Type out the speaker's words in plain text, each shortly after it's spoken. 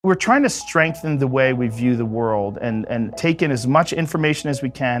We're trying to strengthen the way we view the world and take in as much information as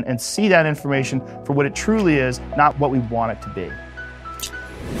we can and see that information for what it truly is, not what we want it to be.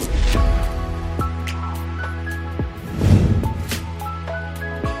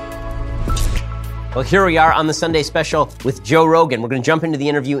 Well, here we are on the Sunday special with Joe Rogan. We're going to jump into the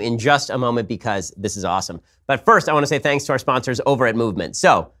interview in just a moment because this is awesome. But first, I want to say thanks to our sponsors over at Movement.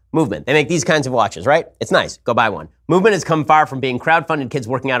 So, Movement, they make these kinds of watches, right? It's nice. Go buy one. Movement has come far from being crowdfunded kids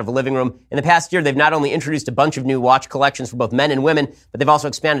working out of a living room. In the past year, they've not only introduced a bunch of new watch collections for both men and women, but they've also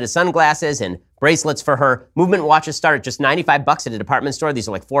expanded to sunglasses and bracelets for her. Movement watches start at just $95 at a department store. These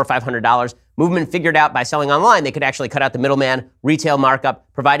are like $400 or $500. Movement figured out by selling online, they could actually cut out the middleman, retail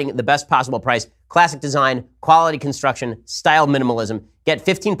markup, providing the best possible price, classic design, quality construction, style minimalism. Get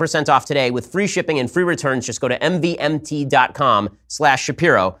 15% off today with free shipping and free returns. Just go to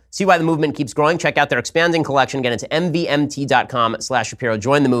mvmt.com/Shapiro. See why the movement keeps growing. Check out their expanding collection. Get into mvmt.com/Shapiro.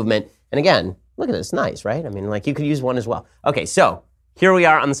 Join the movement. And again, look at this. Nice, right? I mean, like you could use one as well. Okay, so here we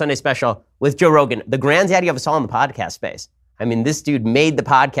are on the Sunday special with Joe Rogan, the granddaddy of us all in the podcast space. I mean, this dude made the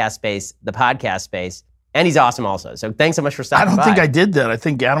podcast space, and he's awesome also. So thanks so much for stopping by. I don't think I did that. I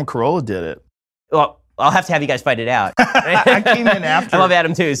think Adam Carolla did it. Well, I'll have to have you guys fight it out. I came in after. I love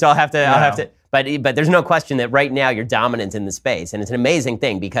Adam too, so I'll have to. But there's no question that right now you're dominant in the space, and it's an amazing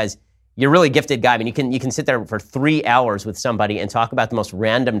thing because you're a really gifted guy. I mean, you can sit there for 3 hours with somebody and talk about the most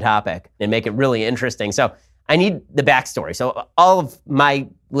random topic and make it really interesting. So I need the backstory. So all of my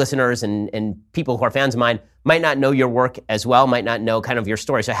listeners and people who are fans of mine might not know your work as well, might not know kind of your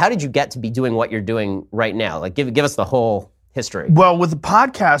story. So how did you get to be doing what you're doing right now? Like give us the whole history. Well, with the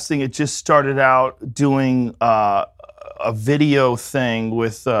podcasting, it just started out doing a video thing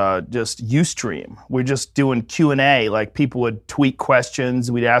with just Ustream. We're just doing Q&A. Like people would tweet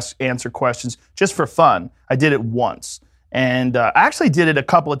questions, we'd answer questions just for fun. I did it once. And I actually did it a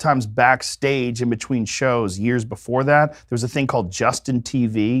couple of times backstage in between shows years before that. There was a thing called Justin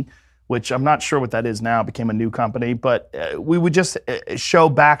TV, which I'm not sure what that is now. It became a new company. But we would just show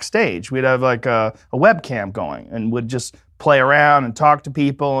backstage. We'd have like a webcam going and would just play around and talk to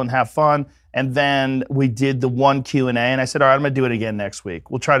people and have fun. And then we did the one Q&A, and I said, all right, I'm going to do it again next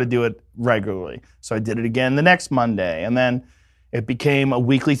week. We'll try to do it regularly. So I did it again the next Monday, and then it became a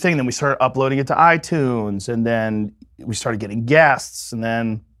weekly thing. Then we started uploading it to iTunes, and then we started getting guests, and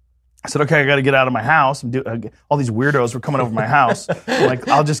then I said, okay, I got to get out of my house. All these weirdos were coming over my house. I'm like,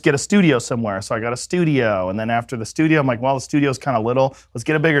 I'll just get a studio somewhere. So I got a studio, and then after the studio, I'm like, well, the studio's kind of little. Let's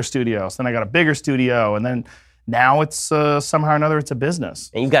get a bigger studio. So then I got a bigger studio, and then now it's somehow or another, it's a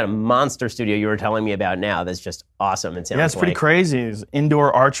business. And you've got a monster studio you were telling me about now that's just awesome. It sounds it's pretty crazy. It's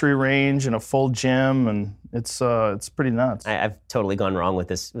indoor archery range and a full gym, and it's pretty nuts. I've totally gone wrong with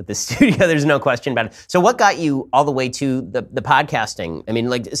this studio. There's no question about it. So what got you all the way to the podcasting? I mean,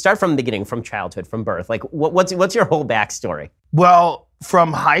 like start from the beginning, from childhood, from birth. Like what's your whole backstory? Well,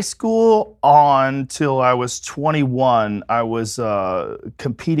 from high school on till I was 21, I was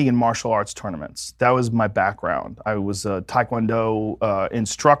competing in martial arts tournaments. That was my background. I was a Taekwondo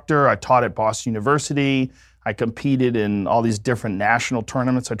instructor. I taught at Boston University. I competed in all these different national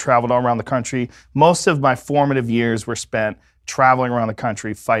tournaments. I traveled all around the country. Most of my formative years were spent traveling around the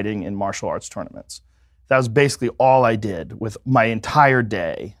country fighting in martial arts tournaments. That was basically all I did with my entire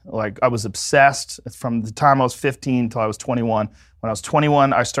day. Like I was obsessed from the time I was 15 till I was 21. When I was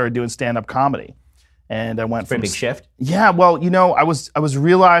 21, I started doing stand-up comedy. And I went from... Pretty big shift? Yeah, well, I was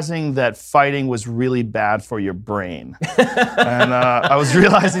realizing that fighting was really bad for your brain. And I was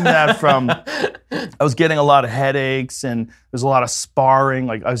realizing that I was getting a lot of headaches and there's a lot of sparring.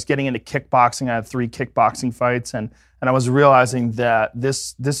 Like I was getting into kickboxing. I had 3 kickboxing fights and I was realizing that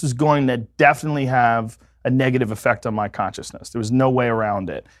this was going to definitely have a negative effect on my consciousness. There was no way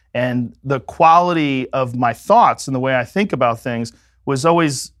around it. And the quality of my thoughts and the way I think about things was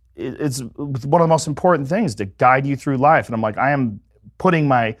always, it's one of the most important things to guide you through life. And I'm like, I am putting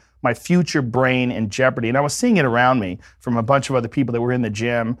my future brain in jeopardy. And I was seeing it around me from a bunch of other people that were in the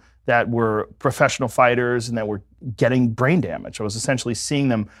gym that were professional fighters and that were getting brain damage. I was essentially seeing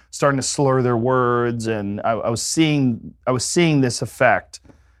them starting to slur their words, and I was seeing this effect,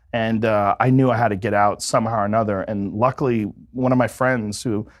 and I knew I had to get out somehow or another. And luckily, one of my friend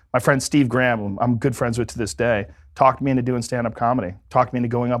Steve Graham, I'm good friends with to this day, talked me into doing stand-up comedy, talked me into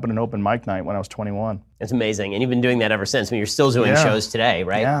going up on an open mic night when I was 21. It's amazing, and you've been doing that ever since. I mean, you're still doing shows today,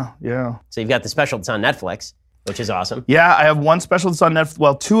 right? Yeah. So you've got the special that's on Netflix, which is awesome. Yeah, I have one special that's on Netflix.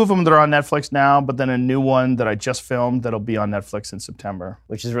 Well, 2 of them that are on Netflix now, but then a new one that I just filmed that'll be on Netflix in September.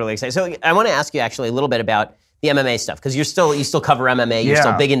 Which is really exciting. So I want to ask you actually a little bit about the MMA stuff, because you still cover MMA. You're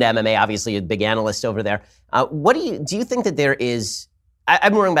still big into MMA. Obviously, you're a big analyst over there. What do you think that there is?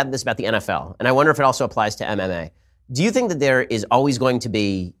 I've been worrying about this about the NFL, and I wonder if it also applies to MMA. Do you think that there is always going to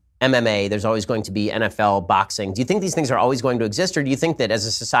be MMA, there's always going to be NFL, boxing? Do you think these things are always going to exist, or do you think that as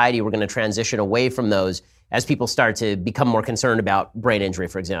a society we're going to transition away from those as people start to become more concerned about brain injury,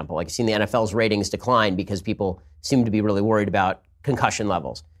 for example? Like, you've seen the NFL's ratings decline because people seem to be really worried about concussion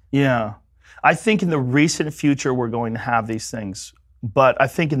levels. Yeah. I think in the recent future we're going to have these things, but I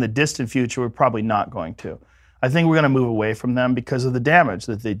think in the distant future we're probably not going to. I think we're going to move away from them because of the damage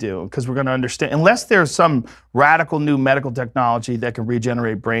that they do, because we're going to understand, unless there's some radical new medical technology that can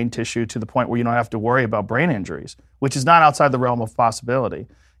regenerate brain tissue to the point where you don't have to worry about brain injuries, which is not outside the realm of possibility.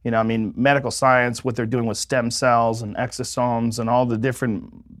 You know, I mean, medical science, what they're doing with stem cells and exosomes and all the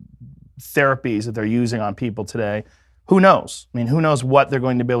different therapies that they're using on people today, who knows? I mean, who knows what they're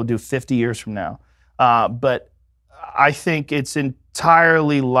going to be able to do 50 years from now. But I think it's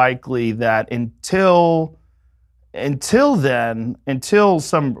entirely likely that until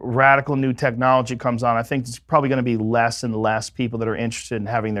some radical new technology comes on, I think there's probably going to be less and less people that are interested in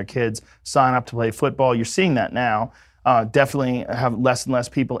having their kids sign up to play football. You're seeing that now. Definitely have less and less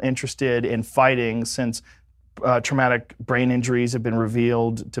people interested in fighting since traumatic brain injuries have been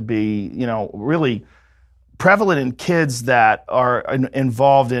revealed to be, really prevalent in kids that are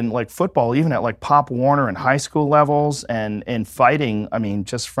involved in like football, even at like Pop Warner and high school levels, and in fighting. I mean,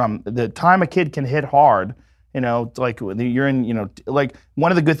 just from the time a kid can hit hard, like you're in, like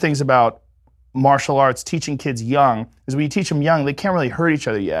one of the good things about martial arts, teaching kids young, is when you teach them young, they can't really hurt each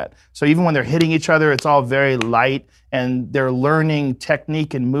other yet. So even when they're hitting each other, it's all very light, and they're learning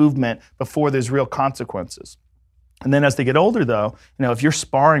technique and movement before there's real consequences. And then as they get older, though, if you're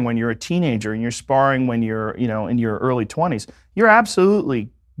sparring when you're a teenager and you're sparring when you're, in your early 20s, you're absolutely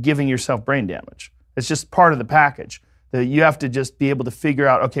giving yourself brain damage. It's just part of the package. That you have to just be able to figure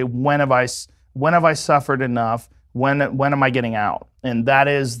out, okay, when have I suffered enough? When am I getting out? And that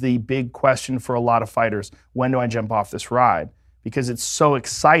is the big question for a lot of fighters. When do I jump off this ride? Because it's so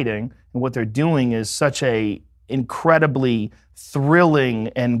exciting, and what they're doing is such a incredibly thrilling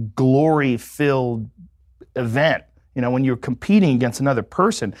and glory-filled event. When you're competing against another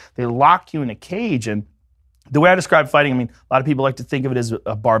person, they lock you in a cage. And the way I describe fighting, a lot of people like to think of it as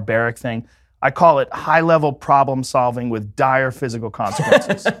a barbaric thing. I call it high-level problem solving with dire physical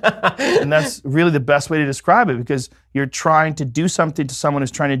consequences. And that's really the best way to describe it, because you're trying to do something to someone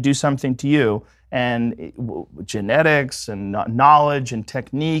who's trying to do something to you. And genetics and knowledge and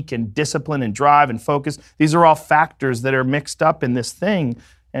technique and discipline and drive and focus, these are all factors that are mixed up in this thing,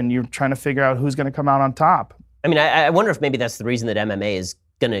 and you're trying to figure out who's going to come out on top. I wonder if maybe that's the reason that MMA is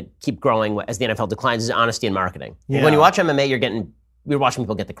going to keep growing as the NFL declines, is honesty in marketing. Yeah. When you watch MMA, you're watching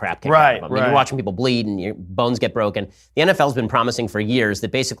people get the crap kicked out of them. You're watching people bleed and your bones get broken. The NFL's been promising for years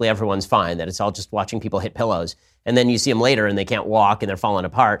that basically everyone's fine, that it's all just watching people hit pillows. And then you see them later and they can't walk and they're falling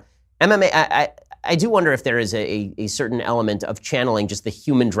apart. MMA, I do wonder if there is a certain element of channeling just the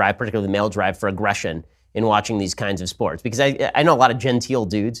human drive, particularly the male drive, for aggression in watching these kinds of sports. Because I know a lot of genteel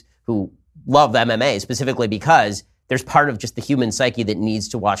dudes who love MMA specifically because there's part of just the human psyche that needs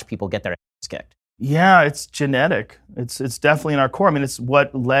to watch people get their ass kicked. Yeah, it's genetic. It's definitely in our core. It's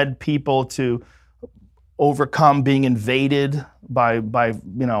what led people to overcome being invaded by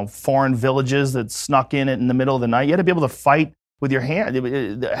foreign villages that snuck in the middle of the night. You had to be able to fight with your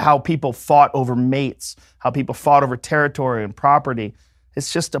hand. How people fought over mates, how people fought over territory and property.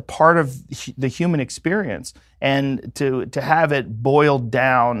 It's just a part of the human experience. And to have it boiled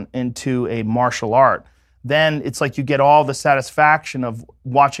down into a martial art, then it's like you get all the satisfaction of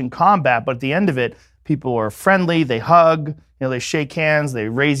watching combat, but at the end of it, people are friendly, they hug, they shake hands, they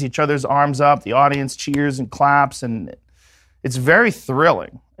raise each other's arms up, the audience cheers and claps, and it's very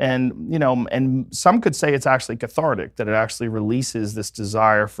thrilling. And and some could say it's actually cathartic, that it actually releases this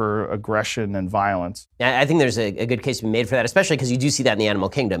desire for aggression and violence. I think there's a good case to be made for that, especially because you do see that in the animal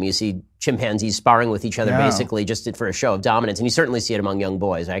kingdom. You see chimpanzees sparring with each other basically just for a show of dominance, and you certainly see it among young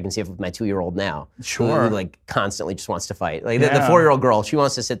boys. I can see it with my 2-year-old now, who constantly just wants to fight. The 4-year-old girl, she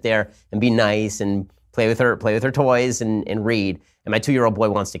wants to sit there and be nice and play with her toys and read, and my 2-year-old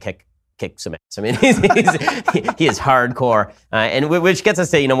boy wants to kick some ass. He is hardcore, and which gets us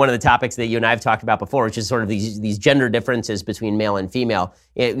to one of the topics that you and I have talked about before, which is sort of these gender differences between male and female.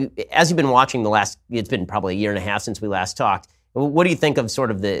 As you've been watching it's been probably a year and a half since we last talked. What do you think of sort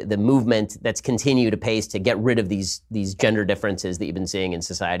of the movement that's continued apace to get rid of these gender differences that you've been seeing in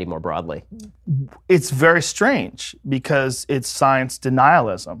society more broadly? It's very strange because it's science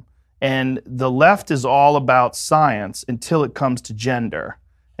denialism, and the left is all about science until it comes to gender.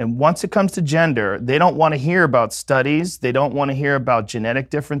 And once it comes to gender, they don't want to hear about studies. They don't want to hear about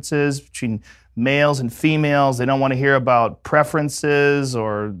genetic differences between males and females. They don't want to hear about preferences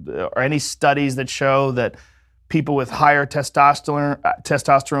or any studies that show that people with higher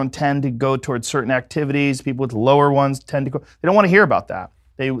testosterone tend to go towards certain activities. People with lower ones tend to go. They don't want to hear about that.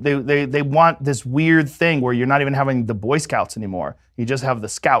 They want this weird thing where you're not even having the Boy Scouts anymore. You just have the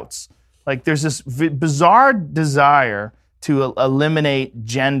Scouts. Like there's this bizarre desire to eliminate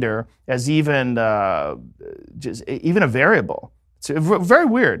gender as even a variable. It's very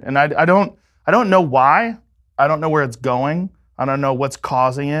weird, and I don't know why. I don't know where it's going. I don't know what's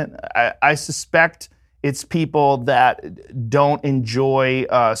causing it. I suspect it's people that don't enjoy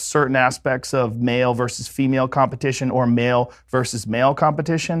certain aspects of male versus female competition or male versus male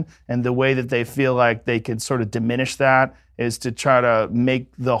competition, and the way that they feel like they can sort of diminish that is to try to make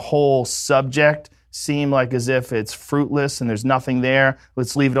the whole subject seem like as if it's fruitless and there's nothing there.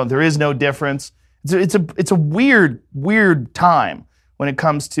 Let's leave it on. There is no difference. It's a weird time when it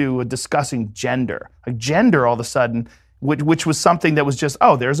comes to discussing gender. Like gender, all of a sudden, which was something that was just,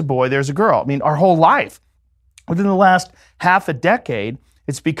 oh, there's a boy, there's a girl. I mean, our whole life, within the last half a decade,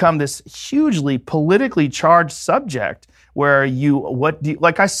 it's become this hugely politically charged subject where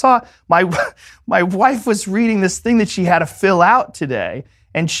like I saw my wife was reading this thing that she had to fill out today,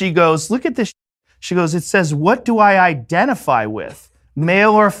 and she goes, look at this. She goes, it says, what do I identify with,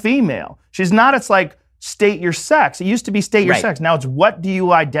 male or female? It's like, state your sex. It used to be state your sex. Now it's, what do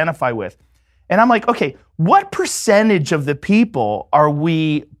you identify with? And I'm like, okay, what percentage of the people are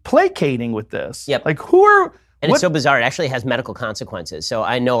we placating with this? Yep. Like who are... And it's so bizarre. It actually has medical consequences. So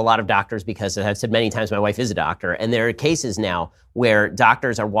I know a lot of doctors because I've said many times my wife is a doctor. And there are cases now where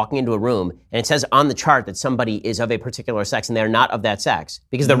doctors are walking into a room and it says on the chart that somebody is of a particular sex and they're not of that sex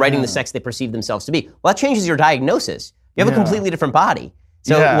because they're writing the sex they perceive themselves to be. Well, that changes your diagnosis. You have a completely different body.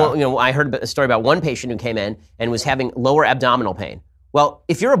 So I heard a story about one patient who came in and was having lower abdominal pain. Well,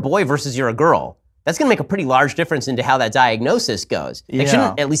 if you're a boy versus you're a girl, that's going to make a pretty large difference into how that diagnosis goes. Like,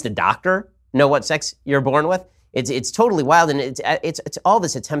 shouldn't at least a doctor know what sex you're born with? It's totally wild, and it's all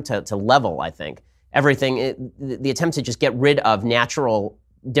this attempt to level, I think, everything. The attempt to just get rid of natural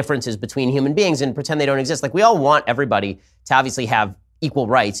differences between human beings and pretend they don't exist. Like we all want everybody to obviously have equal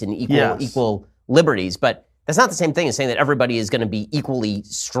rights and equal liberties, but that's not the same thing as saying that everybody is going to be equally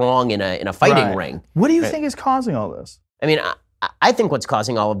strong in a fighting ring. What do you think is causing all this? I mean, I think what's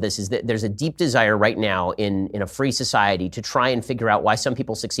causing all of this is that there's a deep desire right now in a free society to try and figure out why some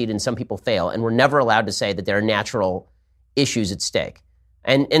people succeed and some people fail, and we're never allowed to say that there are natural issues at stake.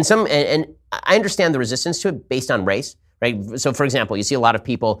 And I understand the resistance to it based on race, right? So, for example, you see a lot of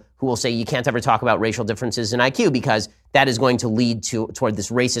people who will say you can't ever talk about racial differences in IQ because that is going to lead toward this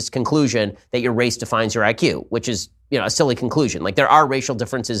racist conclusion that your race defines your IQ, which is a silly conclusion. Like there are racial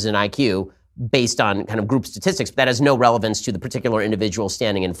differences in IQ based on kind of group statistics, but that has no relevance to the particular individual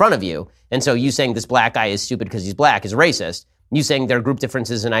standing in front of you. And so you saying this black guy is stupid because he's black is racist. You saying there are group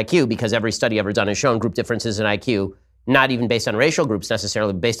differences in IQ because every study ever done has shown group differences in IQ, not even based on racial groups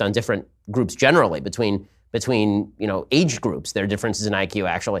necessarily, but based on different groups generally between age groups. There are differences in IQ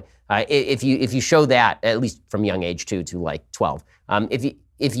actually. If you show that, at least from young age to like 12,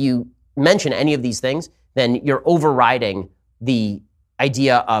 if you mention any of these things, then you're overriding the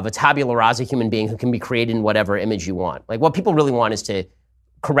idea of a tabula rasa human being who can be created in whatever image you want. Like what people really want is to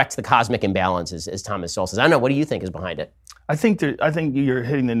correct the cosmic imbalances, as Thomas Sowell says. I don't know. What do you think is behind it? I think you're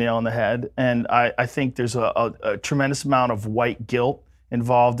hitting the nail on the head, and I think there's a tremendous amount of white guilt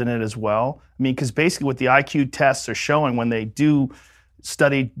involved in it as well. I mean, because basically what the IQ tests are showing when they do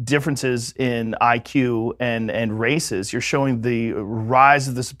study differences in IQ and races, you're showing the rise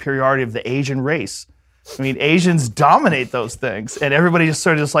of the superiority of the Asian race. I mean, Asians dominate those things, and everybody just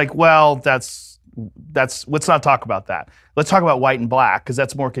sort of just like, well, that's let's not talk about that. Let's talk about white and black because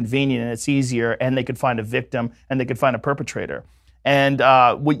that's more convenient and it's easier, and they could find a victim and they could find a perpetrator. And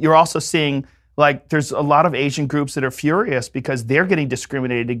what you're also seeing, like, there's a lot of Asian groups that are furious because they're getting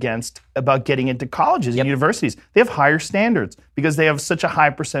discriminated against about getting into colleges and universities. They have higher standards because they have such a high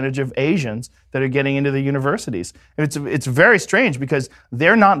percentage of Asians that are getting into the universities. And it's very strange because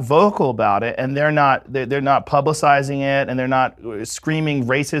they're not vocal about it, and they're not publicizing it, and they're not screaming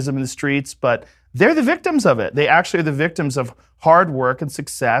racism in the streets, but they're the victims of it. They actually are the victims of hard work and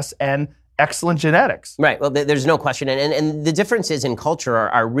success and excellent genetics. Right. Well, there's no question. And the differences in culture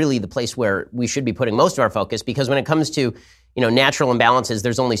are really the place where we should be putting most of our focus, because when it comes to natural imbalances,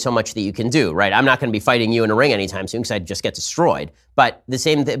 there's only so much that you can do, right? I'm not going to be fighting you in a ring anytime soon because I'd just get destroyed. But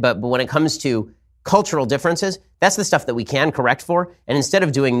but when it comes to cultural differences, that's the stuff that we can correct for. And instead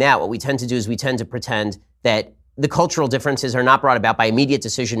of doing that, what we tend to do is we tend to pretend that the cultural differences are not brought about by immediate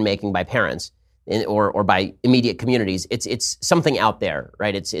decision making by parents, or by immediate communities. It's something out there,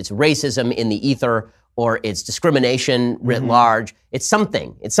 right? It's racism in the ether, or it's discrimination writ large. It's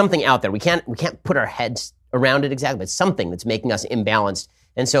something out there. We can't put our heads around it exactly, but it's something that's making us imbalanced.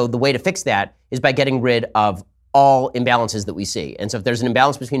 And so the way to fix that is by getting rid of all imbalances that we see. And so if there's an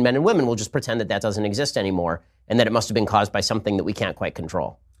imbalance between men and women, we'll just pretend that doesn't exist anymore and that it must have been caused by something that we can't quite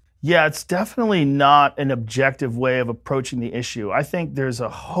control. Yeah, it's definitely not an objective way of approaching the issue. I think there's a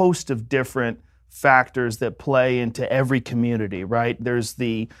host of different factors that play into every community, right? There's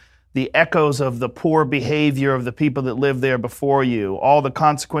the echoes of the poor behavior of the people that lived there before you, all the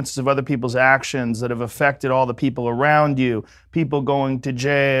consequences of other people's actions that have affected all the people around you, people going to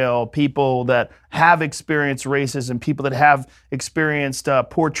jail, people that have experienced racism, people that have experienced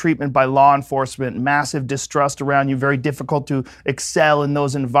poor treatment by law enforcement, massive distrust around you, very difficult to excel in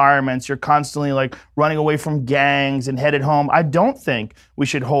those environments. You're constantly like running away from gangs and headed home. I don't think we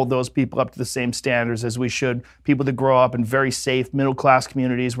should hold those people up to the same standards as we should people that grow up in very safe middle-class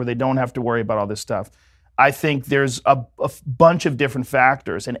communities where they don't have to worry about all this stuff. I think there's a bunch of different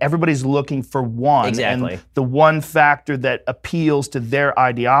factors, and everybody's looking for one. Exactly. And the one factor that appeals to their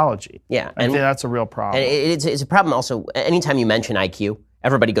ideology. Yeah. I think that's a real problem. And it's a problem also, anytime you mention IQ,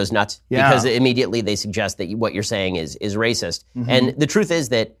 everybody goes nuts because immediately they suggest that what you're saying is racist. And the truth is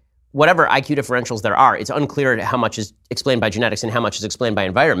that whatever IQ differentials there are, it's unclear how much is explained by genetics and how much is explained by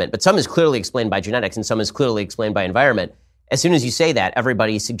environment. But some is clearly explained by genetics and some is clearly explained by environment. As soon as you say that,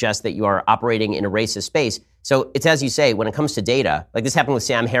 everybody suggests that you are operating in a racist space. So it's as you say, when it comes to data, like this happened with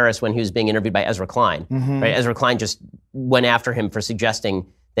Sam Harris when he was being interviewed by Ezra Klein. Right? Ezra Klein just went after him for suggesting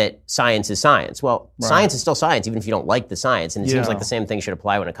that science is science. Well, science is still science, even if you don't like the science. And it seems like the same thing should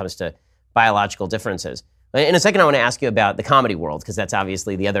apply when it comes to biological differences. In a second, I want to ask you about the comedy world, because that's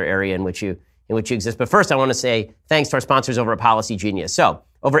obviously the other area in which you exist. But first, I want to say thanks to our sponsors over at Policy Genius. So,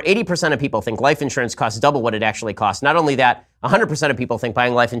 over 80% of people think life insurance costs double what it actually costs. Not only that, 100% of people think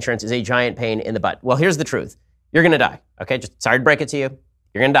buying life insurance is a giant pain in the butt. Well, here's the truth. You're going to die, okay? Just sorry to break it to you.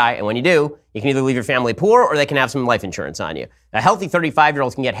 You're going to die, and when you do, you can either leave your family poor or they can have some life insurance on you. A healthy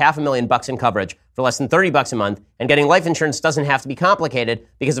 35-year-old can get $500,000 in coverage for less than $30 a month, and getting life insurance doesn't have to be complicated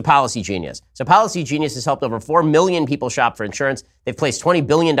because of Policy Genius. So Policy Genius has helped over 4 million people shop for insurance. They've placed $20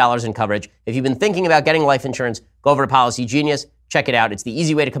 billion in coverage. If you've been thinking about getting life insurance, go over to Policy Genius. Check it out. It's the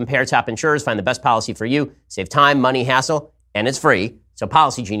easy way to compare top insurers, find the best policy for you, save time, money, hassle, and it's free. So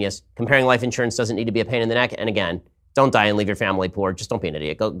Policy Genius, comparing life insurance doesn't need to be a pain in the neck. And again, don't die and leave your family poor. Just don't be an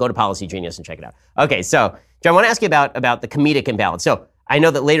idiot. Go to Policy Genius and check it out. Okay, so John, I want to ask you about the comedic imbalance. So I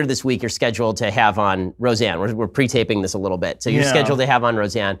know that later this week you're scheduled to have on Roseanne. We're pre-taping this a little bit. So you're scheduled to have on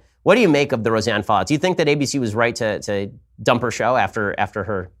Roseanne. What do you make of the Roseanne fallout? Do you think that ABC was right to dump her show after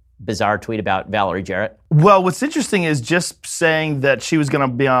her bizarre tweet about Valerie Jarrett? Well, what's interesting is just saying that she was going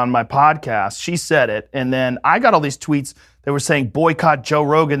to be on my podcast. She said it, and then I got all these tweets that were saying, boycott Joe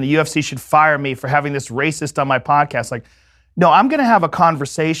Rogan, the UFC should fire me for having this racist on my podcast. Like, no, I'm going to have a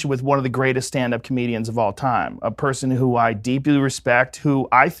conversation with one of the greatest stand-up comedians of all time, a person who I deeply respect, who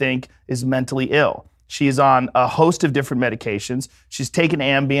I think is mentally ill. She is on a host of different medications. She's taken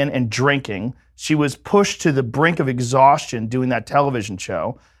Ambien and drinking. She was pushed to the brink of exhaustion doing that television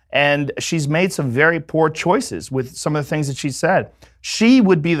show. And she's made some very poor choices with some of the things that she said. She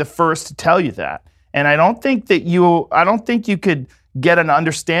would be the first to tell you that. And I don't think you could get an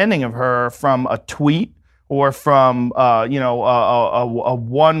understanding of her from a tweet or from a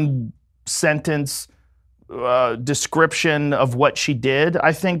one sentence description of what she did.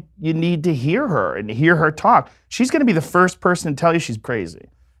 I think you need to hear her and hear her talk. She's going to be the first person to tell you she's crazy.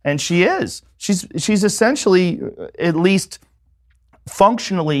 And she is. She's essentially, at least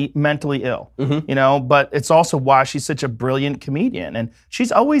functionally mentally ill, but it's also why she's such a brilliant comedian. And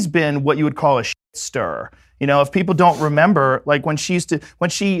she's always been what you would call a shit stirrer. If people don't remember, like when she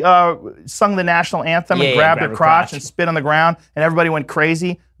sung the national anthem and grabbed her crotch and spit on the ground and everybody went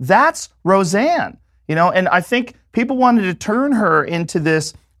crazy, that's Roseanne, and I think people wanted to turn her into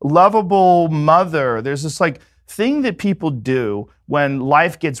this lovable mother. There's this like thing that people do when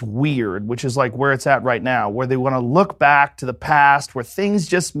life gets weird, which is like where it's at right now, where they want to look back to the past where things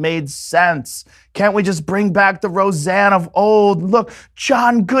just made sense. Can't we just bring back the Roseanne of old? Look,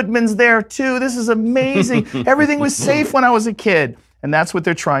 John Goodman's there too. This is amazing. Everything was safe when I was a kid. And that's what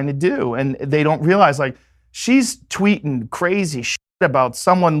they're trying to do. And they don't realize, like, she's tweeting crazy shit about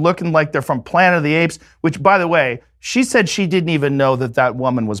someone looking like they're from Planet of the Apes, which, by the way, she said she didn't even know that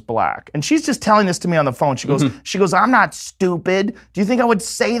woman was black. And she's just telling this to me on the phone. She goes, I'm not stupid. Do you think I would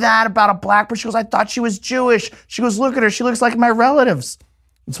say that about a black person? She goes, I thought she was Jewish. She goes, look at her. She looks like my relatives.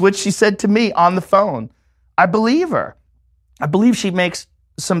 It's what she said to me on the phone. I believe her. I believe she makes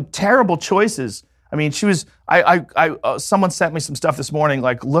some terrible choices. I mean, she was. Someone sent me some stuff this morning.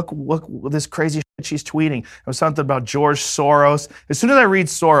 Like, look this crazy shit she's tweeting. It was something about George Soros. As soon as I read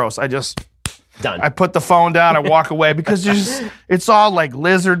Soros, I just done. I put the phone down. I walk away because it's all like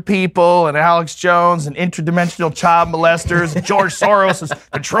lizard people and Alex Jones and interdimensional child molesters. George Soros is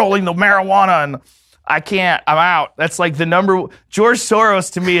controlling the marijuana, and I can't. I'm out. That's like the number. George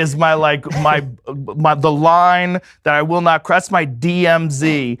Soros to me is my the line that I will not cross. My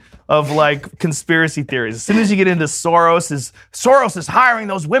DMZ of like conspiracy theories. As soon as you get into Soros is hiring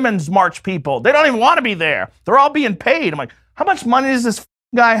those women's march people. They don't even want to be there. They're all being paid. I'm like, how much money does this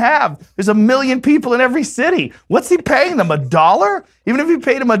guy have? There's 1 million people in every city. What's he paying them? $1? Even if you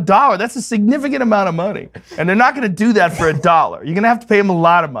paid him $1, that's a significant amount of money. And they're not going to do that for $1. You're going to have to pay them a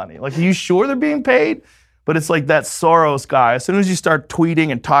lot of money. Like, are you sure they're being paid? But it's like that Soros guy. As soon as you start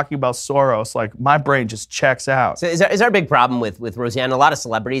tweeting and talking about Soros, like my brain just checks out. So is there a big problem with Roseanne? A lot of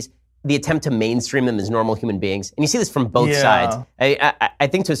celebrities, the attempt to mainstream them as normal human beings. And you see this from both sides. I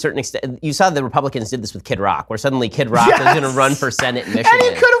think to a certain extent, you saw the Republicans did this with Kid Rock, where suddenly Kid Rock was going to run for Senate in Michigan.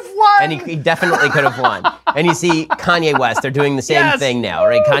 And he could have won. And he definitely could have won. And you see Kanye West, they're doing the same thing now,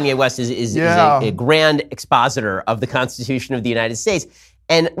 right? Kanye West is a grand expositor of the Constitution of the United States.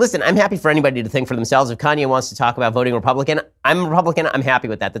 And listen, I'm happy for anybody to think for themselves. If Kanye wants to talk about voting Republican, I'm a Republican, I'm happy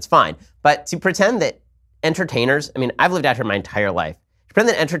with that, that's fine. But to pretend that entertainers, I mean, I've lived out here my entire life. To pretend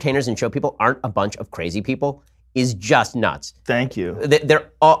that entertainers and show people aren't a bunch of crazy people is just nuts. Thank you. They're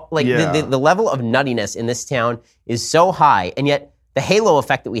all, like, the level of nuttiness in this town is so high, and yet the halo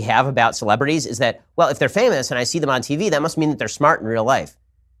effect that we have about celebrities is that, well, if they're famous and I see them on TV, that must mean that they're smart in real life.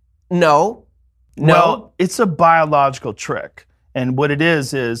 No. Well, it's a biological trick. And what it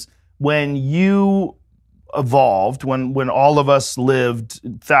is when you evolved, when all of us lived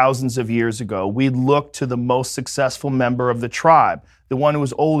thousands of years ago, we looked to the most successful member of the tribe, the one who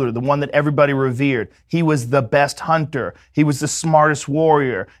was older, the one that everybody revered. He was the best hunter. He was the smartest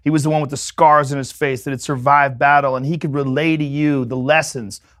warrior. He was the one with the scars on his face that had survived battle, and he could relay to you the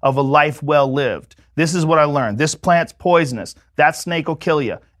lessons of a life well lived. This is what I learned. This plant's poisonous. That snake will kill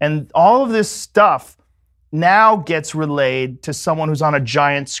you. And all of this stuff now gets relayed to someone who's on a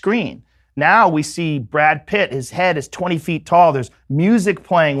giant screen. Now we see Brad Pitt, his head is 20 feet tall. There's music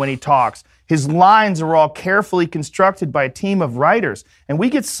playing when he talks. His lines are all carefully constructed by a team of writers. And we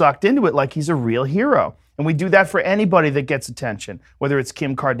get sucked into it like he's a real hero. And we do that for anybody that gets attention, whether it's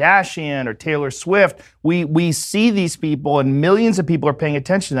Kim Kardashian or Taylor Swift. We see these people and millions of people are paying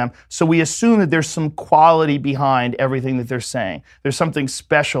attention to them. So we assume that there's some quality behind everything that they're saying. There's something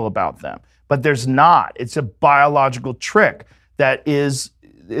special about them. But there's not. It's a biological trick that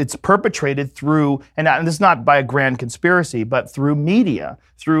it's perpetrated through, and this is not by a grand conspiracy, but through media,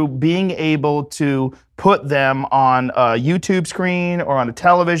 through being able to put them on a YouTube screen or on a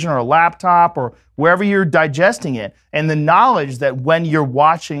television or a laptop or wherever you're digesting it. And the knowledge that when you're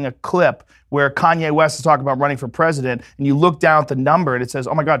watching a clip where Kanye West is talking about running for president and you look down at the number and it says,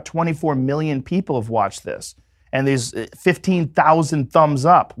 oh my God, 24 million people have watched this. And there's 15,000 thumbs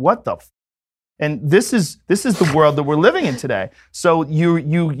up. What the And this is the world that we're living in today. So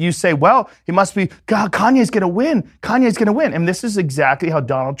you say, well, it must be, God, Kanye's going to win. Kanye's going to win. And this is exactly how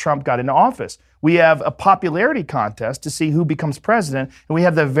Donald Trump got into office. We have a popularity contest to see who becomes president, and we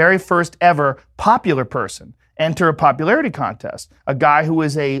have the very first ever popular person enter a popularity contest. A guy who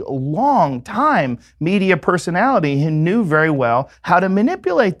is a long-time media personality who knew very well how to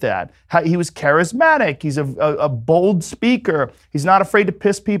manipulate that. He was charismatic. He's a bold speaker. He's not afraid to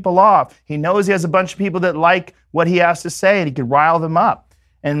piss people off. He knows he has a bunch of people that like what he has to say, and he can rile them up.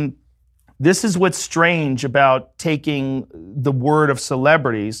 And this is what's strange about taking the word of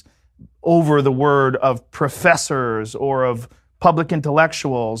celebrities over the word of professors or of public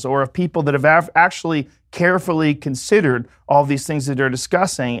intellectuals or of people that have actually carefully considered all these things that they're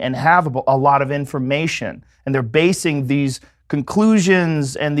discussing and have a lot of information. And they're basing these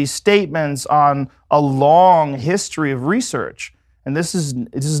conclusions and these statements on a long history of research. And this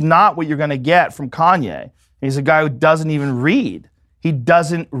is not what you're going to get from Kanye. He's a guy who doesn't even read. He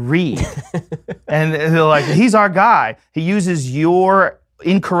doesn't read. And they're like, he's our guy. He uses your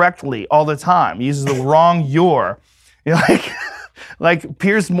incorrectly all the time. He uses the wrong your. You know, like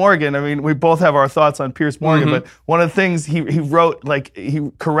Piers Morgan. I mean, we both have our thoughts on Piers Morgan, but one of the things he wrote, like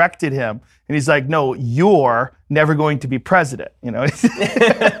he corrected him, and he's like, no, you're never going to be president. You know,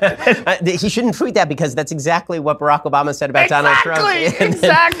 he shouldn't tweet that because that's exactly what Barack Obama said about Donald Trump.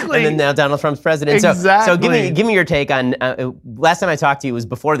 Exactly. And then now Donald Trump's president. Exactly. So give me your take on. Last time I talked to you was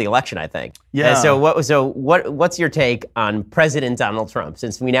before the election, I think. Yeah. What's your take on President Donald Trump?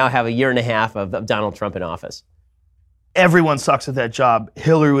 Since we now have a year and a half of Donald Trump in office. everyone sucks at that job.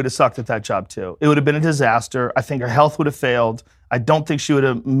 Hillary would have sucked at that job too. It would have been a disaster. I think her health would have failed. I don't think she would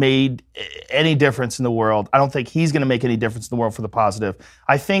have made any difference in the world. I don't think he's going to make any difference in the world for the positive.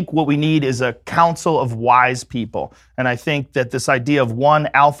 I think what we need is a council of wise people. And I think that this idea of one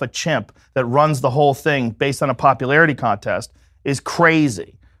alpha chimp that runs the whole thing based on a popularity contest is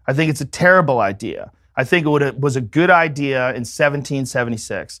crazy. I think it's a terrible idea. I think it was a good idea in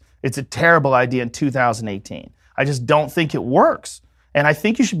 1776. It's a terrible idea in 2018. I just don't think it works. And I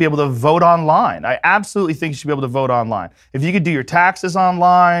think you should be able to vote online. I absolutely think you should be able to vote online. If you could do your taxes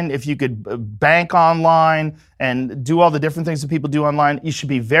online, if you could bank online and do all the different things that people do online, you should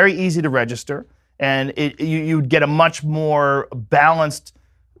be very easy to register. And you'd get a much more balanced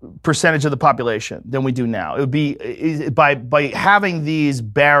percentage of the population than we do now. It would be by having these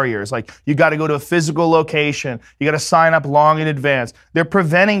barriers, like you got to go to a physical location, you got to sign up long in advance. They're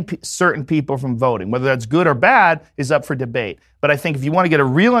preventing certain people from voting. Whether that's good or bad is up for debate. But I think if you want to get a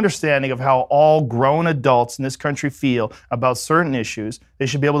real understanding of how all grown adults in this country feel about certain issues, they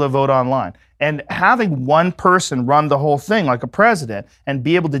should be able to vote online. And having one person run the whole thing like a president and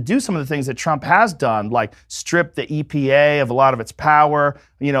be able to do some of the things that Trump has done, like strip the EPA of a lot of its power,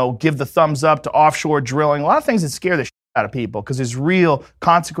 give the thumbs up to offshore drilling, a lot of things that scare the shit out of people because there's real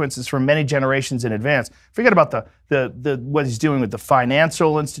consequences for many generations in advance. Forget about the what he's doing with the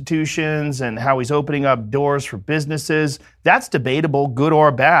financial institutions and how he's opening up doors for businesses. That's debatable, good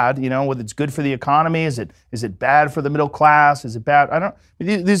or bad. Whether it's good for the economy, is it bad for the middle class? Is it bad?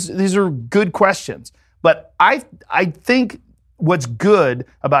 These are good questions. But I think what's good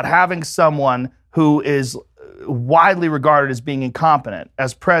about having someone who is widely regarded as being incompetent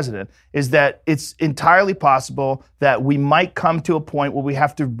as president is that it's entirely possible that we might come to a point where we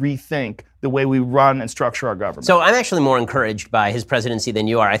have to rethink the way we run and structure our government. So I'm actually more encouraged by his presidency than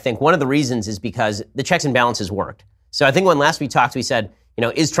you are. I think one of the reasons is because the checks and balances worked. So I think when last we talked, we said,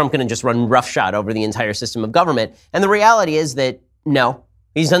 is Trump going to just run roughshod over the entire system of government? And the reality is that no.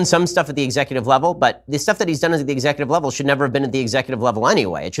 He's done some stuff at the executive level, but the stuff that he's done at the executive level should never have been at the executive level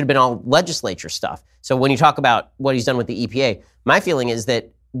anyway. It should have been all legislature stuff. So when you talk about what he's done with the EPA, my feeling is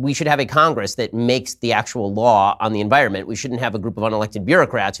that we should have a Congress that makes the actual law on the environment. We shouldn't have a group of unelected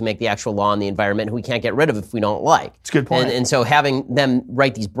bureaucrats who make the actual law on the environment who we can't get rid of if we don't like. It's a good point. And so having them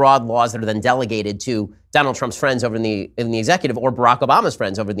write these broad laws that are then delegated to Donald Trump's friends over in the executive or Barack Obama's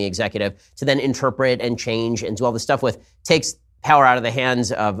friends over in the executive to then interpret and change and do all this stuff with takes power out of the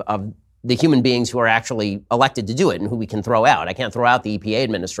hands of the human beings who are actually elected to do it and who we can throw out. I can't throw out the EPA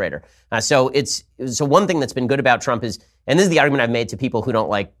administrator. So one thing that's been good about Trump is, and this is the argument I've made to people who don't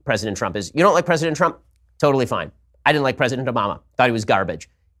like President Trump, is you don't like President Trump? Totally fine. I didn't like President Obama. Thought he was garbage.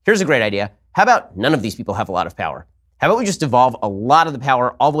 Here's a great idea. How about none of these people have a lot of power? How about we just devolve a lot of the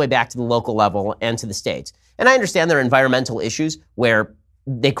power all the way back to the local level and to the states? And I understand there are environmental issues where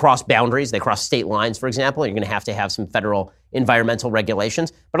they cross boundaries, they cross state lines, for example. You're going to have some federal environmental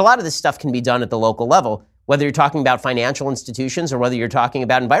regulations. But a lot of this stuff can be done at the local level, whether you're talking about financial institutions or whether you're talking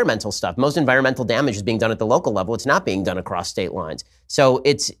about environmental stuff. Most environmental damage is being done at the local level. It's not being done across state lines. So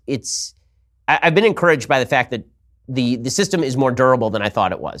I've been encouraged by the fact that the system is more durable than I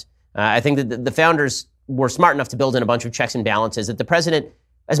thought it was. I think that the founders were smart enough to build in a bunch of checks and balances that the president,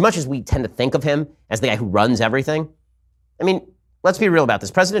 as much as we tend to think of him as the guy who runs everything, I mean, let's be real about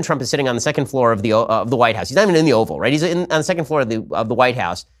this. President Trump is sitting on the second floor of the White House. He's not even in the Oval, right? He's on the second floor of the White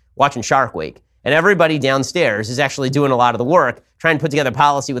House watching Shark Week. And everybody downstairs is actually doing a lot of the work, trying to put together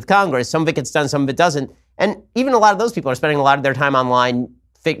policy with Congress. Some of it gets done, some of it doesn't. And even a lot of those people are spending a lot of their time online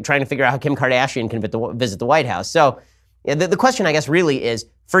trying to figure out how Kim Kardashian can visit the White House. So the question, I guess, really is,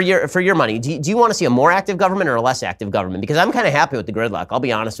 for your money, do you want to see a more active government or a less active government? Because I'm kind of happy with the gridlock. I'll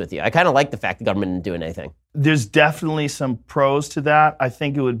be honest with you. I kind of like the fact the government isn't doing anything. There's definitely some pros to that. I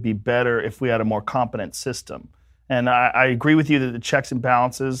think it would be better if we had a more competent system. And I agree with you that the checks and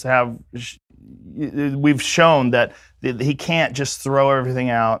balances we've shown that he can't just throw everything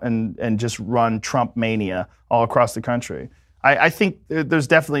out and just run Trump mania all across the country. I think there's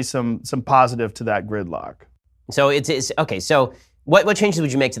definitely some positive to that gridlock. So it's okay. So what changes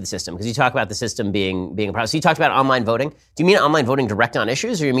would you make to the system? Because you talk about the system being a problem. So you talked about online voting. Do you mean online voting direct on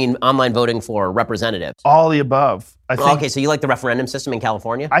issues, or you mean online voting for representatives? All the above. Okay, so you like the referendum system in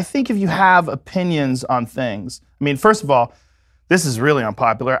California? I think if you have opinions on things, I mean, first of all, this is really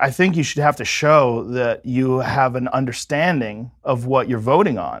unpopular. I think you should have to show that you have an understanding of what you're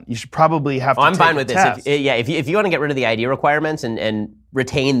voting on. You should probably have to I'm take fine a with test. this. If you want to get rid of the ID requirements and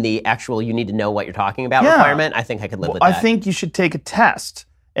retain the actual you need to know what you're talking about requirement, I think I could live with that. I think you should take a test.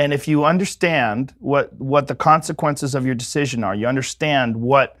 And if you understand what the consequences of your decision are, you understand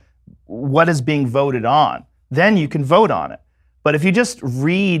what is being voted on, then you can vote on it. But if you just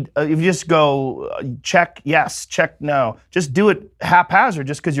read, if you just go check yes, check no, just do it haphazard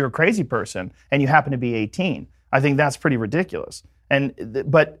just because you're a crazy person and you happen to be 18, I think that's pretty ridiculous.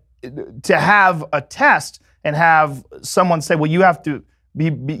 But to have a test and have someone say, well, you have to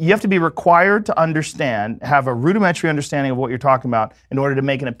be required to understand, have a rudimentary understanding of what you're talking about in order to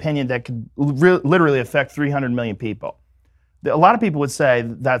make an opinion that could literally affect 300 million people. A lot of people would say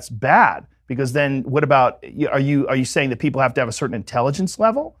that's bad. Because then, what about? Are you saying that people have to have a certain intelligence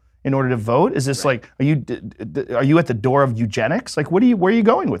level in order to vote? Is this like are you at the door of eugenics? Like, where are you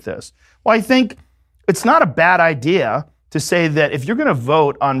going with this? Well, I think it's not a bad idea to say that if you're going to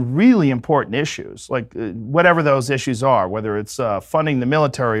vote on really important issues, like whatever those issues are, whether it's funding the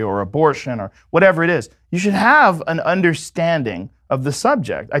military or abortion or whatever it is, you should have an understanding of the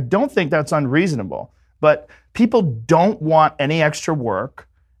subject. I don't think that's unreasonable, but people don't want any extra work.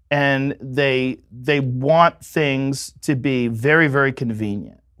 And they want things to be very, very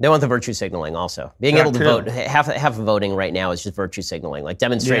convenient. They want the virtue signaling also. Being able to vote, half of voting right now is just virtue signaling, like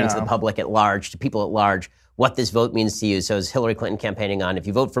demonstrating to the public at large, to people at large, what this vote means to you. So is Hillary Clinton campaigning on, if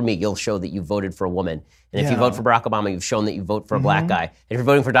you vote for me, you'll show that you voted for a woman. And if you vote for Barack Obama, you've shown that you vote for a black guy. And if you're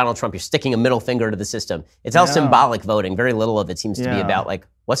voting for Donald Trump, you're sticking a middle finger to the system. It's all symbolic voting. Very little of it seems to be about like,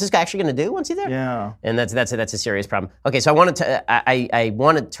 what's this guy actually going to do once he's there? Yeah. And that's a serious problem. Okay, so I want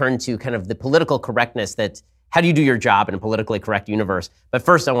to turn to kind of the political correctness that, how do you do your job in a politically correct universe? But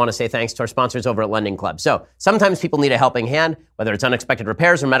first, I want to say thanks to our sponsors over at Lending Club. So sometimes people need a helping hand, whether it's unexpected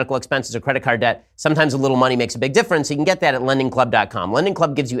repairs or medical expenses or credit card debt. Sometimes a little money makes a big difference. You can get that at lendingclub.com. Lending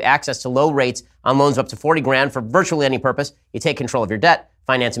Club gives you access to low rates on loans up to $40,000 for virtually any purpose. You take control of your debt,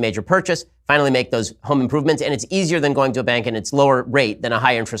 finance a major purchase, finally make those home improvements, and it's easier than going to a bank, and it's lower rate than a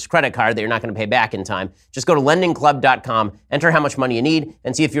high-interest credit card that you're not going to pay back in time. Just go to lendingclub.com, enter how much money you need,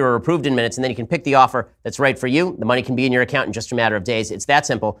 and see if you're approved in minutes, and then you can pick the offer that's right for you. The money can be in your account in just a matter of days. It's that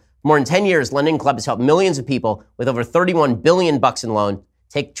simple. For more than 10 years, Lending Club has helped millions of people with over $31 billion in loan.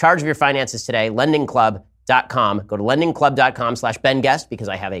 Take charge of your finances today, lendingclub.com. Go to lendingclub.com/BenGuest, because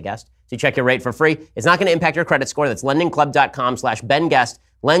I have a guest, to check your rate for free. It's not going to impact your credit score. That's lendingclub.com/BenGuest.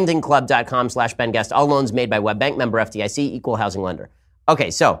 lendingclub.com/BenGuest. All loans made by WebBank, member FDIC, equal housing lender.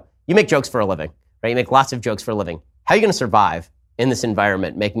 Okay, so you make jokes for a living, right? You make lots of jokes for a living. How are you going to survive in this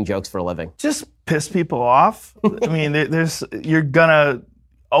environment making jokes for a living? Just piss people off. I mean, you're going to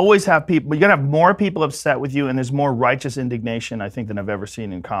always have people, you're going to have more people upset with you, and there's more righteous indignation, I think, than I've ever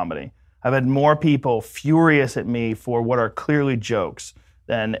seen in comedy. I've had more people furious at me for what are clearly jokes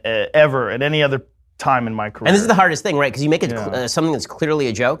than ever at any other time in my career. And this is the hardest thing, right? Because you make it something that's clearly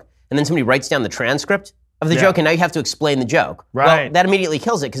a joke, and then somebody writes down the transcript of the joke, and now you have to explain the joke. Right. Well, that immediately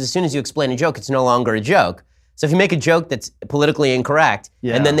kills it, because as soon as you explain a joke, it's no longer a joke. So if you make a joke that's politically incorrect,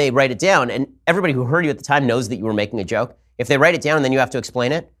 and then they write it down, and everybody who heard you at the time knows that you were making a joke, if they write it down and then you have to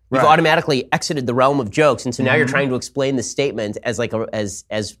explain it, you've automatically exited the realm of jokes, and so now you're trying to explain the statement as like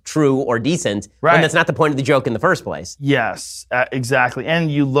as true or decent, when that's not the point of the joke in the first place. Yes, exactly.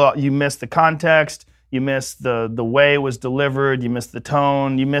 And you miss the context, you miss the way it was delivered, you miss the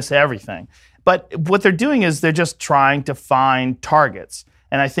tone, you miss everything. But what they're doing is they're just trying to find targets.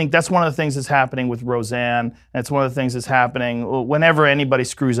 And I think that's one of the things that's happening with Roseanne, and it's one of the things that's happening whenever anybody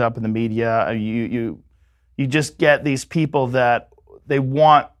screws up in the media. You just get these people that they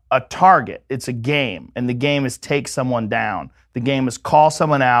want a target. It's a game, and the game is take someone down. The game is call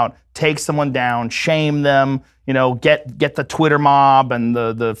someone out, take someone down, shame them, get the Twitter mob and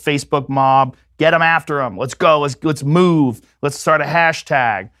the Facebook mob, get them after them. Let's go, let's move, let's start a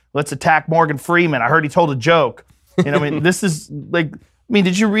hashtag, let's attack Morgan Freeman. I heard he told a joke. This is like,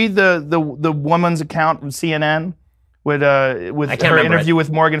 did you read the woman's account from CNN with her interview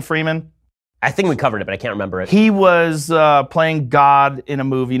with Morgan Freeman? I think we covered it, but I can't remember it. He was playing God in a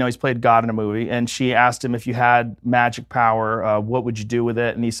movie. He's played God in a movie. And she asked him if you had magic power, what would you do with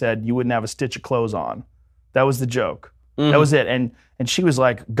it? And he said, you wouldn't have a stitch of clothes on. That was the joke. That was it. And she was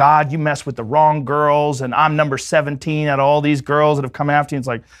like, God, you mess with the wrong girls, and I'm number 17 out of all these girls that have come after you. It's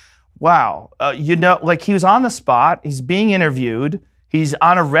like, wow. Like he was on the spot. He's being interviewed. He's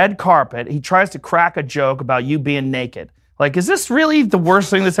on a red carpet. He tries to crack a joke about you being naked. Like, is this really the worst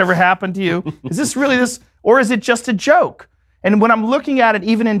thing that's ever happened to you? Is this really this, or is it just a joke? And when I'm looking at it,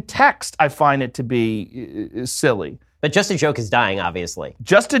 even in text, I find it to be silly. But just a joke is dying, obviously.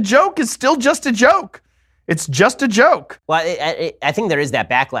 Just a joke is still just a joke. It's just a joke. Well, I think there is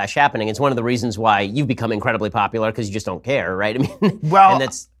that backlash happening. It's one of the reasons why you've become incredibly popular, because you just don't care, right? Well,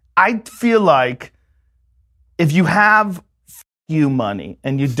 I feel like if you have you money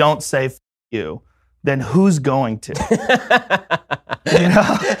and you don't say you, then who's going to?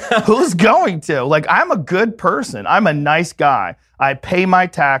 Who's going to? Like, I'm a good person. I'm a nice guy. I pay my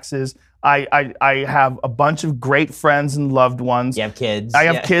taxes. I have a bunch of great friends and loved ones. You have kids. I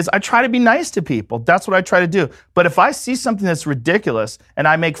have kids. I try to be nice to people. That's what I try to do. But if I see something that's ridiculous and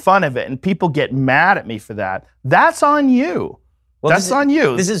I make fun of it and people get mad at me for that, that's on you. Well, that's on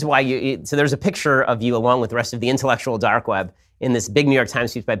you. This is why so there's a picture of you along with the rest of the intellectual dark web in this big New York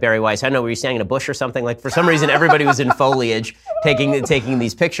Times piece by Barry Weiss. I don't know, were you standing in a bush or something? Like, for some reason, everybody was in foliage taking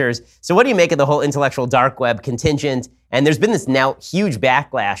these pictures. So what do you make of the whole intellectual dark web contingent? And there's been this now huge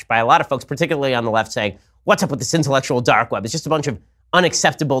backlash by a lot of folks, particularly on the left, saying, what's up with this intellectual dark web? It's just a bunch of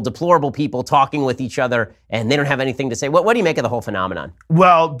unacceptable, deplorable people talking with each other, and they don't have anything to say. What do you make of the whole phenomenon?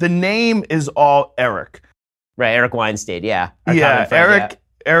 Well, the name is all Eric. Right, Eric Weinstein, yeah. Yeah,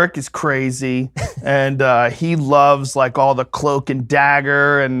 Eric is crazy, and he loves like all the cloak and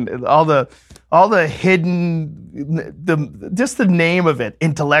dagger and all the hidden, just the name of it,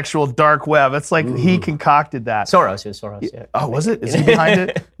 intellectual dark web. It's like he concocted that. Soros, it was Soros. Yeah. Oh, was it? Is he behind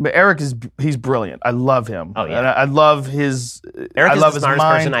it? But Eric he's brilliant. I love him. Oh yeah. And I love his. Eric I love is the his smartest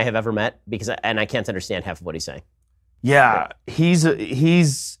mind. person I have ever met and I can't understand half of what he's saying. Yeah, he's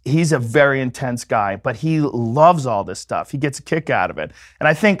a very intense guy, but he loves all this stuff. He gets a kick out of it. And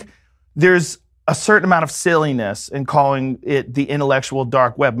I think there's a certain amount of silliness in calling it the intellectual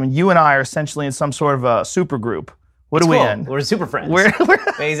dark web. I mean, you and I are essentially in some sort of a super group. What are we in? We're super friends. We're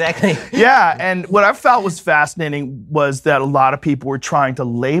exactly. Yeah, and what I felt was fascinating was that a lot of people were trying to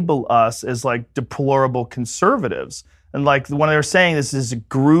label us as like deplorable conservatives. And like when they were saying this is a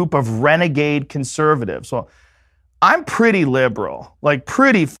group of renegade conservatives. Well, I'm pretty liberal, like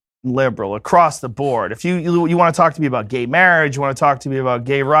pretty liberal across the board. If you want to talk to me about gay marriage, you want to talk to me about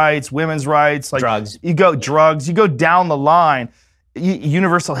gay rights, women's rights, like drugs. You go down the line.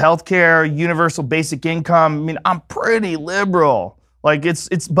 Universal health care, universal basic income. I mean, I'm pretty liberal. Like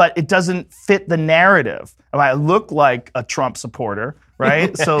but it doesn't fit the narrative. I mean, I look like a Trump supporter,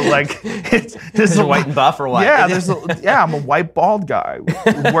 right? So like, Is it white and buff or what? Yeah, I'm a white bald guy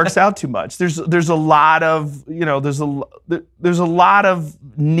who works out too much. There's a lot of there's a lot of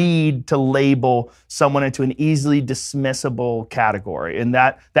need to label someone into an easily dismissible category, and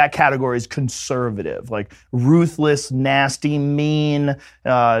that category is conservative, like ruthless, nasty, mean,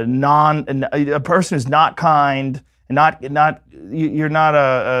 a person who's not kind. You're not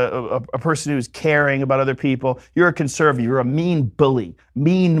a person who's caring about other people. You're a conservative. You're a mean bully,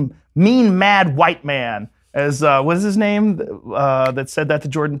 mean mad white man. As what is his name that said that to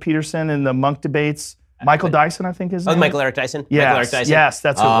Jordan Peterson in the Munk debates? Michael Dyson, I think his name. Michael Eric Dyson. Yes, Michael Eric Dyson. Yes,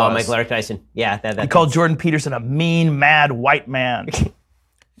 that's who it was. Michael Eric Dyson. Yeah, he called Jordan Peterson a mean mad white man.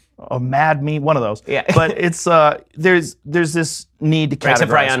 A mad mean, one of those. Yeah. But it's there's this need to categorize. Except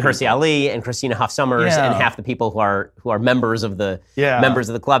for Ayaan Hirsi Ali and Christina Hoff Sommers and half the people who are members of the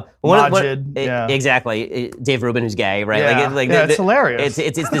club. Majid, exactly. Dave Rubin, who's gay, right? Yeah. It's hilarious.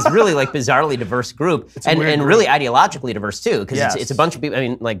 It's this really like bizarrely diverse group and really ideologically diverse too, because it's a bunch of people. I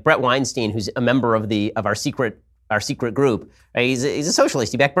mean, like Brett Weinstein, who's a member of our secret group. Right? He's a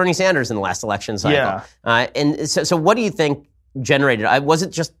socialist. He backed Bernie Sanders in the last election cycle. Yeah. And so what do you think generated? Was it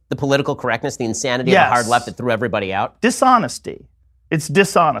just the political correctness, the insanity of the hard left that threw everybody out? Dishonesty. It's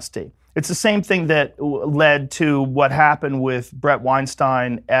dishonesty. It's the same thing that led to what happened with Brett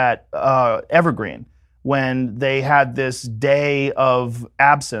Weinstein at Evergreen when they had this day of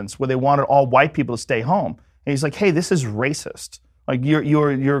absence where they wanted all white people to stay home. And he's like, "Hey, this is racist. Like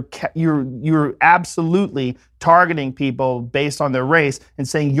you're absolutely targeting people based on their race and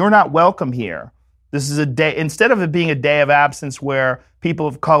saying you're not welcome here. This is a day, instead of it being a day of absence where people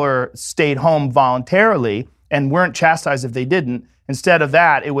of color stayed home voluntarily and weren't chastised if they didn't, instead of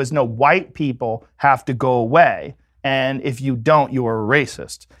that, it was no, white people have to go away. And if you don't, you are a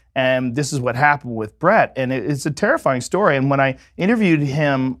racist." And this is what happened with Brett. And it's a terrifying story. And when I interviewed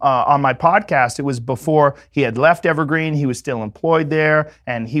him on my podcast, it was before he had left Evergreen. He was still employed there.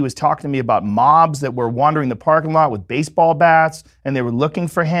 And he was talking to me about mobs that were wandering the parking lot with baseball bats. And they were looking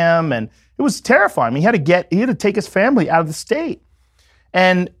for him. And it was terrifying. I mean, he had to take his family out of the state.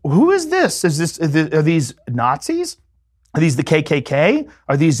 And who is this? Are these Nazis? Are these the KKK?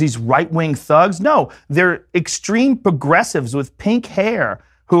 Are these right-wing thugs? No, they're extreme progressives with pink hair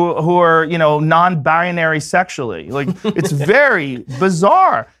who are, non-binary sexually. Like, it's very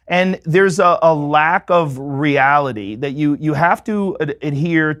bizarre. And there's a lack of reality that you have to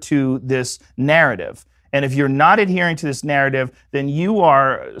adhere to this narrative. And if you're not adhering to this narrative, then you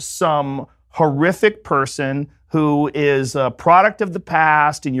are some horrific person who is a product of the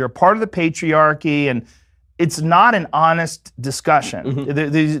past, and you're a part of the patriarchy, and it's not an honest discussion.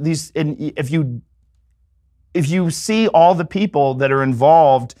 Mm-hmm. And if you if you see all the people that are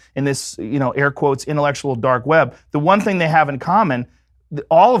involved in this, air quotes, intellectual dark web, the one thing they have in common,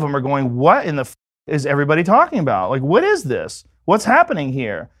 all of them are going, what in the is everybody talking about? Like, what is this? What's happening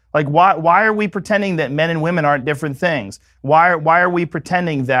here? Like, why are we pretending that men and women aren't different things? Why are we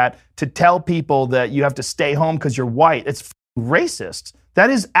pretending that to tell people that you have to stay home because you're white, it's racist? That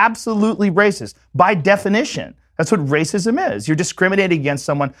is absolutely racist by definition. That's what racism is. You're discriminating against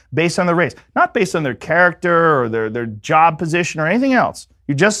someone based on their race, not based on their character or their job position or anything else.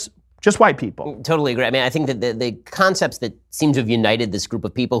 You're just white people. Totally agree. I mean, I think that the concepts that seem to have united this group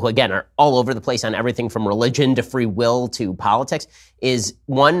of people, who again are all over the place on everything from religion to free will to politics, is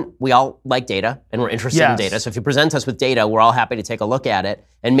one, we all like data and we're interested in data. So if you present us with data, we're all happy to take a look at it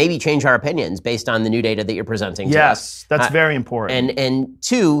and maybe change our opinions based on the new data that you're presenting to us. Yes, that's very important. And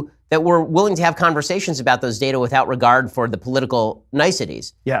two, that we're willing to have conversations about those data without regard for the political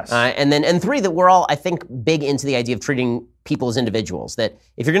niceties. Yes. And three, that we're all, I think, big into the idea of treating people as individuals. That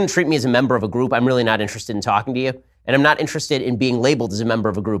if you're going to treat me as a member of a group, I'm really not interested in talking to you. And I'm not interested in being labeled as a member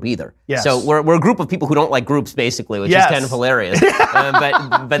of a group either. Yes. So we're a group of people who don't like groups, basically, which is kind of hilarious.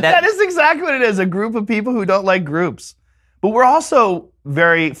 But that is exactly what it is, a group of people who don't like groups. But we're also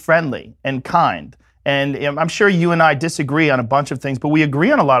very friendly and kind. And I'm sure you and I disagree on a bunch of things, but we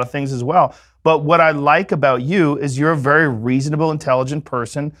agree on a lot of things as well. But what I like about you is you're a very reasonable, intelligent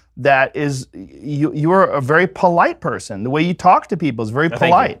person that is, you're a very polite person. The way you talk to people is very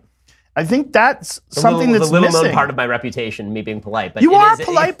polite. I think that's something that's missing. The little known part of my reputation, me being polite. But you are a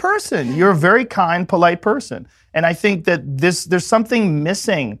polite person. You're a very kind, polite person. And I think that there's something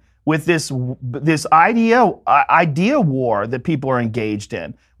missing with this idea war that people are engaged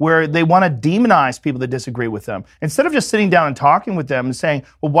in, where they want to demonize people that disagree with them. Instead of just sitting down and talking with them and saying,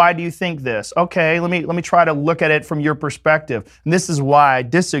 well, why do you think this? Okay, let me try to look at it from your perspective. And this is why I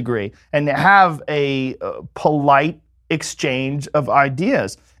disagree. And have a polite exchange of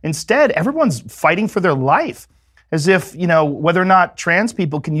ideas. Instead, everyone's fighting for their life, as if, whether or not trans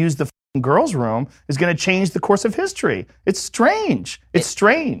people can use the girls' room is going to change the course of history. It's strange. It's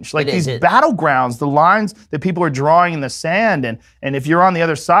strange. Like these battlegrounds, the lines that people are drawing in the sand, and if you're on the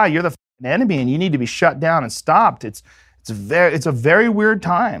other side, you're the enemy, and you need to be shut down and stopped. It's a very weird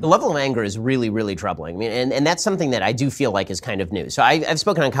time. The level of anger is really, really troubling. I mean, and that's something that I do feel like is kind of new. So I've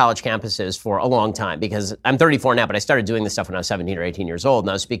spoken on college campuses for a long time because I'm 34 now, but I started doing this stuff when I was 17 or 18 years old, and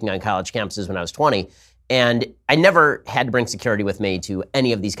I was speaking on college campuses when I was 20. And I never had to bring security with me to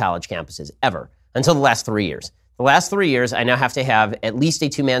any of these college campuses, ever, until the last 3 years. The last 3 years, I now have to have at least a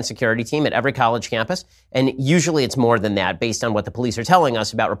two-man security team at every college campus, and usually it's more than that based on what the police are telling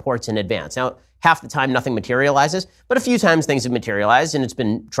us about reports in advance. Now, half the time nothing materializes, but a few times things have materialized and it's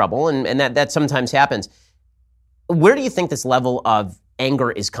been trouble, and that sometimes happens. Where do you think this level of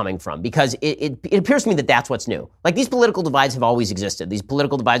anger is coming from? Because it appears to me that that's what's new. Like, these political divides have always existed. These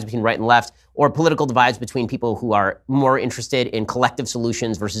political divides between right and left, or political divides between people who are more interested in collective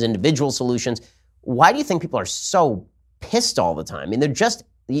solutions versus individual solutions. Why do you think people are so pissed all the time? I mean, they're just,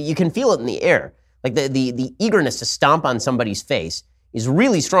 you can feel it in the air. Like the eagerness to stomp on somebody's face is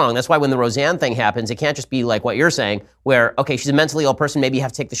really strong. That's why when the Roseanne thing happens, it can't just be like what you're saying, where, okay, she's a mentally ill person, maybe you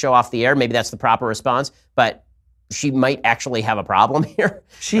have to take the show off the air, maybe that's the proper response, but she might actually have a problem here.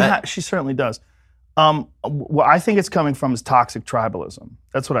 She certainly does. What I think it's coming from is toxic tribalism.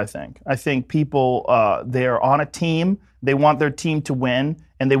 That's what I think. I think people, they're on a team, they want their team to win,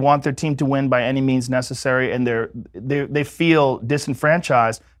 and they want their team to win by any means necessary, and they feel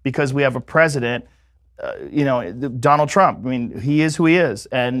disenfranchised because we have a president, Donald Trump. I mean, he is who he is,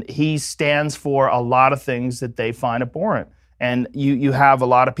 and he stands for a lot of things that they find abhorrent. And you have a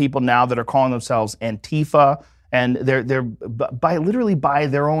lot of people now that are calling themselves Antifa, and they're literally by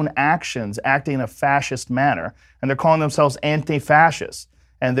their own actions acting in a fascist manner, and they're calling themselves anti-fascists,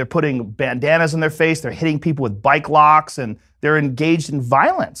 and they're putting bandanas on their face, they're hitting people with bike locks, and they're engaged in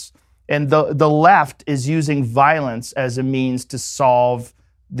violence. And the left is using violence as a means to solve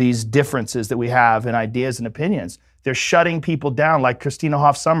these differences that we have in ideas and opinions. They're shutting people down, like Christina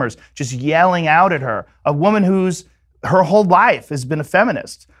Hoff Sommers, just yelling out at her, a woman who's her whole life has been a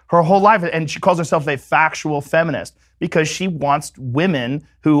feminist. Her whole life, and she calls herself a factual feminist because she wants women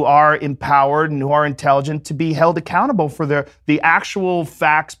who are empowered and who are intelligent to be held accountable for the actual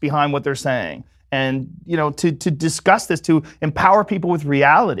facts behind what they're saying. And, to discuss this, to empower people with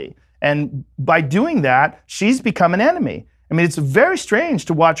reality. And by doing that, she's become an enemy. I mean, it's very strange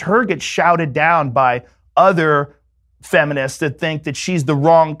to watch her get shouted down by other feminists that think that she's the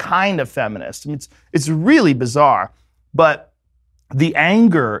wrong kind of feminist. I mean, it's really bizarre. But the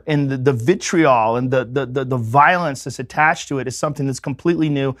anger and the vitriol and the violence that's attached to it is something that's completely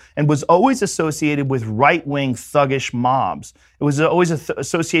new and was always associated with right-wing thuggish mobs. It was always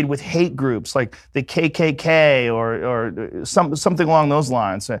associated with hate groups like the KKK or something along those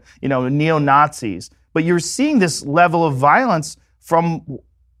lines, neo-Nazis. But you're seeing this level of violence from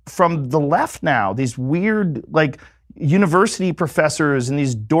the left now, these weird, like, university professors and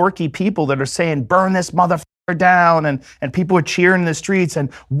these dorky people that are saying, burn this motherfucker down, and people are cheering in the streets,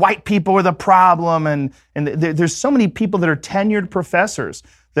 and white people are the problem, and there's so many people that are tenured professors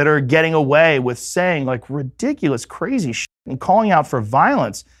that are getting away with saying like ridiculous, crazy shit and calling out for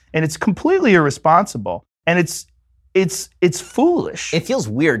violence, and it's completely irresponsible, and it's foolish. It feels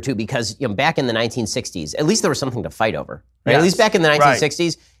weird too because back in the 1960s, at least there was something to fight over. Right? Yes. At least back in the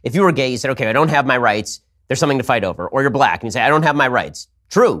 1960s, if you were gay, you said, okay, I don't have my rights. There's something to fight over. Or you're black and you say, I don't have my rights.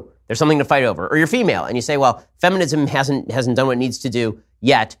 True. There's something to fight over. Or you're female and you say, well, feminism hasn't done what it needs to do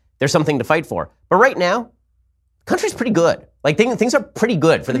yet. There's something to fight for. But right now, the country's pretty good. Like things are pretty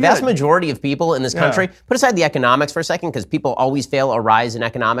good for the vast majority of people in this country. Put aside the economics for a second, because people always fail a rise in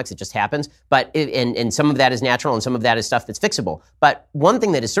economics. It just happens. But and some of that is natural and some of that is stuff that's fixable. But one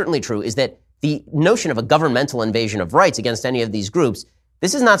thing that is certainly true is that the notion of a governmental invasion of rights against any of these groups,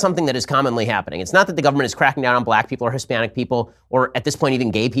 this is not something that is commonly happening. It's not that the government is cracking down on black people or Hispanic people or at this point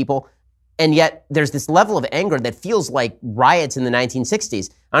even gay people. And yet there's this level of anger that feels like riots in the 1960s.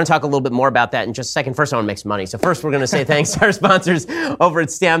 I want to talk a little bit more about that in just a second. First, I want to make some money. So first, we're going to say thanks to our sponsors over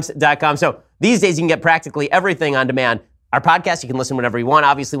at Stamps.com. So these days, you can get practically everything on demand. Our podcast, you can listen whenever you want,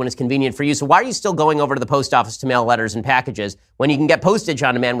 obviously when it's convenient for you. So why are you still going over to the post office to mail letters and packages when you can get postage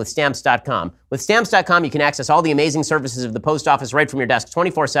on demand with Stamps.com? With Stamps.com, you can access all the amazing services of the post office right from your desk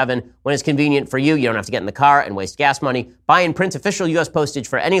 24/7 when it's convenient for you. You don't have to get in the car and waste gas money. Buy and print official U.S. postage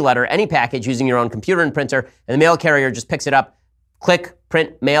for any letter, any package using your own computer and printer, and the mail carrier just picks it up. Click,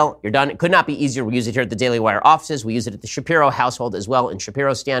 print, mail, you're done. It could not be easier. We use it here at the Daily Wire offices. We use it at the Shapiro household as well in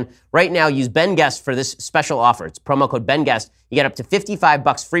Shapiro Stand. Right now, use Ben Guest for this special offer. It's promo code Ben Guest. You get up to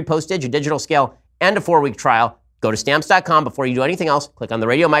 $55 free postage, a digital scale, and a 4-week trial. Go to Stamps.com before you do anything else. Click on the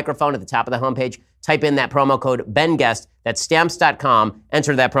radio microphone at the top of the homepage. Type in that promo code Ben Guest. That's Stamps.com.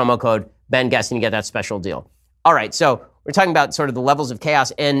 Enter that promo code Ben Guest and you get that special deal. All right, so we're talking about sort of the levels of chaos,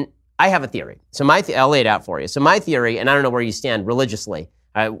 and I have a theory. So I'll lay it out for you. So my theory, and I don't know where you stand religiously.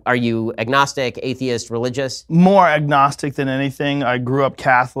 Are you agnostic, atheist, religious? More agnostic than anything. I grew up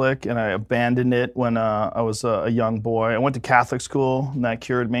Catholic, and I abandoned it when I was a young boy. I went to Catholic school, and that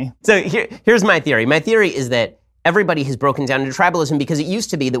cured me. So here's my theory. My theory is that everybody has broken down into tribalism because it used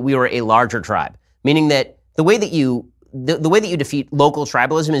to be that we were a larger tribe, meaning that the way that you defeat local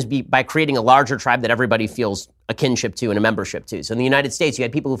tribalism is by creating a larger tribe that everybody feels a kinship to and a membership to. So in the United States, you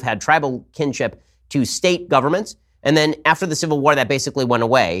had people who've had tribal kinship to state governments. And then after the Civil War, that basically went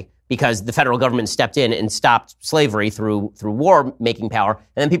away because the federal government stepped in and stopped slavery through war making power.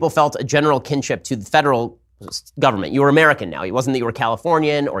 And then people felt a general kinship to the federal government. You were American now. It wasn't that you were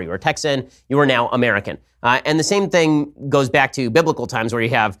Californian or you were Texan. You were now American. And the same thing goes back to biblical times where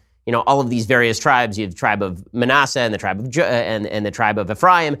you have all of these various tribes. You have the tribe of Manasseh and the tribe of and the tribe of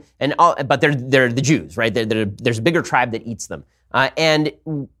Ephraim, but they're the Jews, right? There's a bigger tribe that eats them. And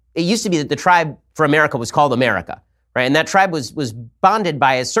it used to be that the tribe for America was called America, right? And that tribe was bonded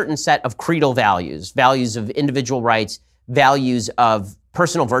by a certain set of creedal values of individual rights, values of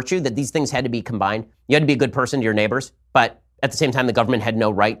personal virtue, that these things had to be combined. You had to be a good person to your neighbors, but at the same time, the government had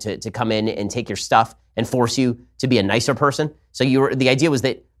no right to come in and take your stuff and force you to be a nicer person. So the idea was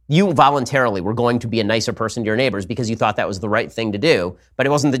that you voluntarily were going to be a nicer person to your neighbors because you thought that was the right thing to do, but it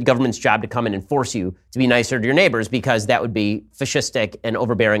wasn't the government's job to come in and force you to be nicer to your neighbors because that would be fascistic and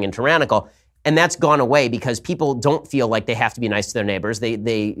overbearing and tyrannical. And that's gone away because people don't feel like they have to be nice to their neighbors.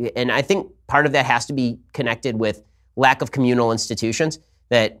 And I think part of that has to be connected with lack of communal institutions.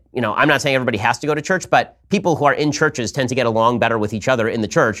 That, I'm not saying everybody has to go to church, but people who are in churches tend to get along better with each other in the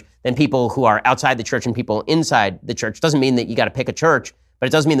church than people who are outside the church and people inside the church. Doesn't mean that you got to pick a church, but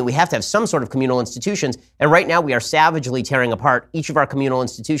it does mean that we have to have some sort of communal institutions. And right now we are savagely tearing apart each of our communal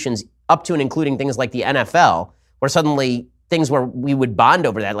institutions up to and including things like the NFL, where suddenly things where we would bond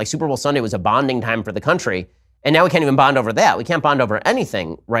over that, like Super Bowl Sunday was a bonding time for the country. And now we can't even bond over that. We can't bond over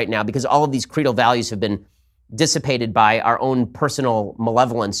anything right now because all of these creedal values have been dissipated by our own personal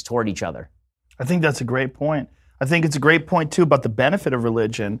malevolence toward each other. I think that's a great point. I think it's a great point, too, about the benefit of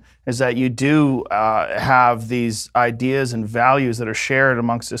religion is that you do have these ideas and values that are shared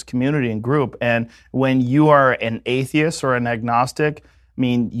amongst this community and group. And when you are an atheist or an agnostic,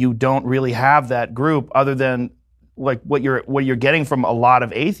 you don't really have that group other than like what you're getting from a lot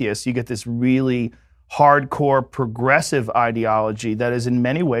of atheists. You get this really hardcore progressive ideology that is in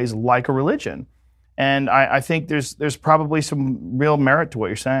many ways like a religion. And I think there's probably some real merit to what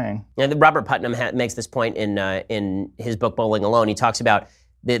you're saying. Yeah, Robert Putnam makes this point in his book Bowling Alone. He talks about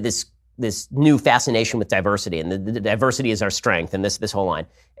this new fascination with diversity, and the diversity is our strength, and this whole line.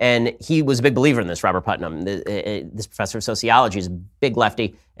 And he was a big believer in this, Robert Putnam. This professor of sociology is a big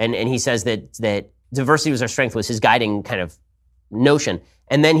lefty, and he says that diversity was our strength was his guiding kind of notion.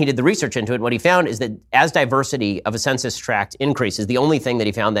 And then he did the research into it. What he found is that as diversity of a census tract increases, the only thing that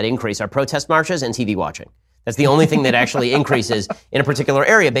he found that increase are protest marches and TV watching. That's the only thing that actually increases in a particular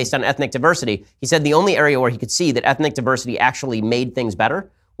area based on ethnic diversity. He said the only area where he could see that ethnic diversity actually made things better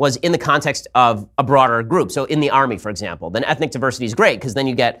was in the context of a broader group. So in the army, for example, then ethnic diversity is great because then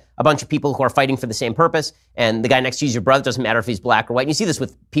you get a bunch of people who are fighting for the same purpose, and the guy next to you is your brother. It doesn't matter if he's black or white. And you see this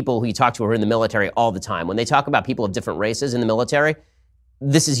with people who you talk to who are in the military all the time. When they talk about people of different races in the military,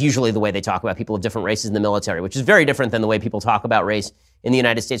 this is usually the way they talk about people of different races in the military, which is very different than the way people talk about race in the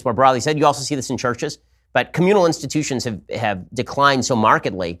United States more broadly said. You also see this in churches, but communal institutions have declined so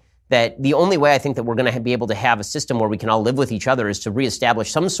markedly that the only way I think that we're going to be able to have a system where we can all live with each other is to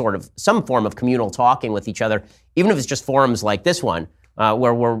reestablish some form of communal talking with each other, even if it's just forums like this one,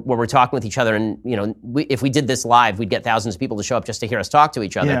 where we're talking with each other. And if we did this live, we'd get thousands of people to show up just to hear us talk to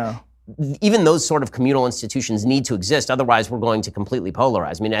each other. Yeah. Even those sort of communal institutions need to exist. Otherwise, we're going to completely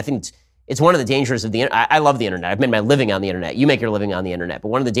polarize. I mean, I think it's one of the dangers of the internet. I love the internet. I've made my living on the internet. You make your living on the internet. But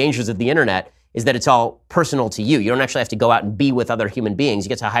one of the dangers of the internet is that it's all personal to you. You don't actually have to go out and be with other human beings. You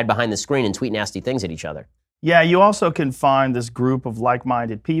get to hide behind the screen and tweet nasty things at each other. Yeah, you also can find this group of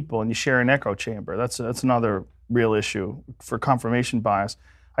like-minded people and you share an echo chamber. That's another real issue for confirmation bias.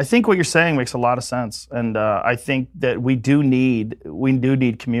 I think what you're saying makes a lot of sense, and I think that we do need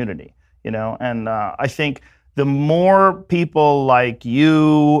community, and I think the more people like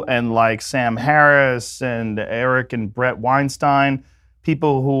you and like Sam Harris and Eric and Brett Weinstein,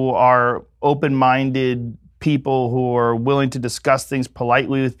 people who are open-minded, people who are willing to discuss things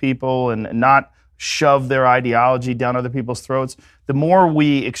politely with people and not shove their ideology down other people's throats, the more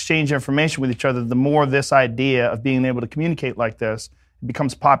we exchange information with each other, the more this idea of being able to communicate like this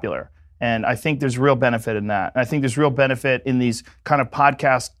becomes popular. And I think there's real benefit in that. And I think there's real benefit in these kind of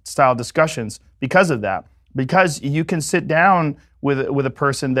podcast-style discussions because of that. Because you can sit down with a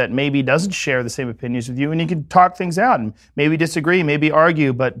person that maybe doesn't share the same opinions with you, and you can talk things out and maybe disagree, maybe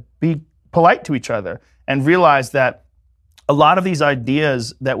argue, but be polite to each other and realize that a lot of these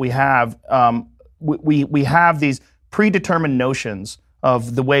ideas that we have, we have these predetermined notions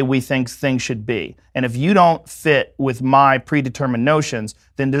of the way we think things should be. And if you don't fit with my predetermined notions,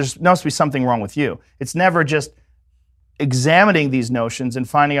 then there must be something wrong with you. It's never just examining these notions and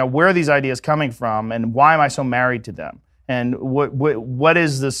finding out where are these ideas coming from and why am I so married to them? And what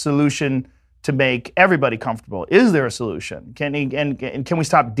is the solution to make everybody comfortable? Is there a solution? Can we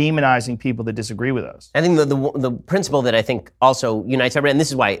stop demonizing people that disagree with us? I think the principle that I think also unites everybody, and this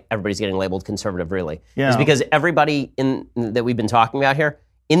is why everybody's getting labeled conservative really, is because everybody that we've been talking about here,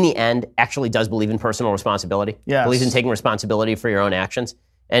 in the end, actually does believe in personal responsibility, believes in taking responsibility for your own actions.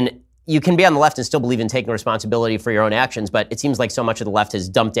 And you can be on the left and still believe in taking responsibility for your own actions, but it seems like so much of the left has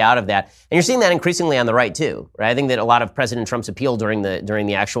dumped out of that. And you're seeing that increasingly on the right too, right? I think that a lot of President Trump's appeal during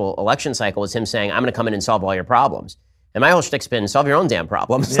the actual election cycle was him saying, I'm going to come in and solve all your problems. And my whole shtick's been, solve your own damn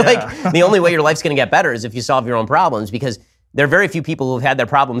problems. Yeah. Like, the only way your life's going to get better is if you solve your own problems, because there are very few people who have had their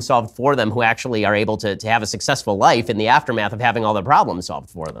problems solved for them who actually are able to have a successful life in the aftermath of having all their problems solved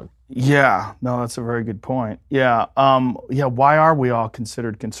for them. Yeah, no, that's a very good point. Yeah, why are we all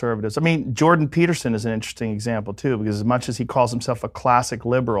considered conservatives? I mean, Jordan Peterson is an interesting example too, because as much as he calls himself a classic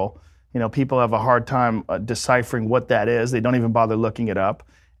liberal, people have a hard time deciphering what that is. They don't even bother looking it up.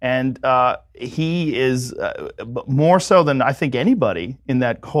 And he is, more so than I think anybody in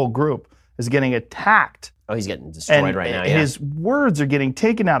that whole group, is getting attacked. Oh, he's getting destroyed right now, yeah. His words are getting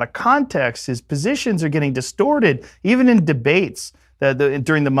taken out of context. His positions are getting distorted, even in debates.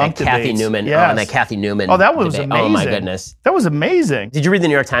 During the month debates. Kathy Newman. Yes. And that Kathy Newman Oh, that was debate. amazing. Oh, my goodness. That was amazing. Did you read the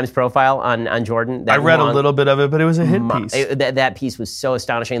New York Times profile on Jordan? I read a little bit of it, but it was a hit piece. That piece was so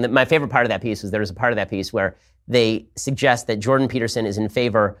astonishing. My favorite part of that piece was there was a part of that piece where they suggest that Jordan Peterson is in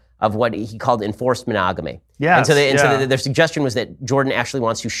favor of what he called enforced monogamy. Yes, so their suggestion was that Jordan actually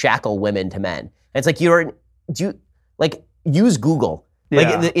wants to shackle women to men. And it's like, use Google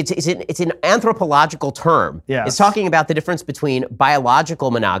Yeah. Like it's an anthropological term. Yes. It's talking about the difference between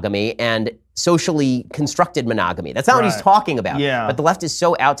biological monogamy and socially constructed monogamy. That's not what he's Right. talking about. Yeah. But the left is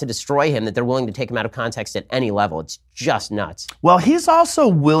so out to destroy him that they're willing to take him out of context at any level. It's just nuts. Well, he's also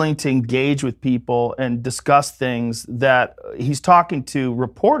willing to engage with people and discuss things that he's talking to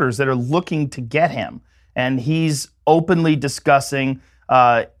reporters that are looking to get him. And he's openly discussing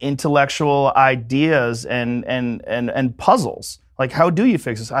intellectual ideas and puzzles. Like, how do you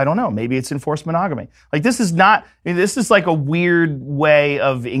fix this? I don't know. Maybe it's enforced monogamy. Like, this is like a weird way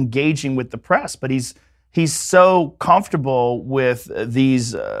of engaging with the press, but he's so comfortable with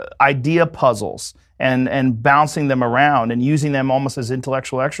these idea puzzles and bouncing them around and using them almost as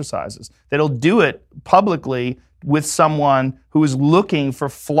intellectual exercises that he'll do it publicly with someone who is looking for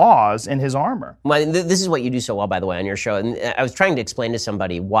flaws in his armor. Well, this is what you do so well, by the way, on your show. And I was trying to explain to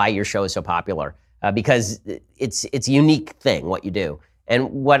somebody why your show is so popular. Because it's a unique thing, what you do. And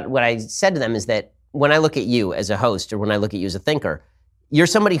what I said to them is that when I look at you as a host or when I look at you as a thinker, you're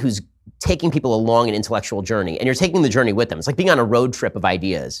somebody who's taking people along an intellectual journey, and you're taking the journey with them. It's like being on a road trip of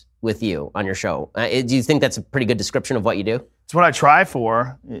ideas with you on your show. Do you think that's a pretty good description of what you do? It's what I try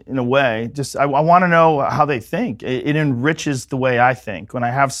for, in a way. Just I want to know how they think. It enriches the way I think. When I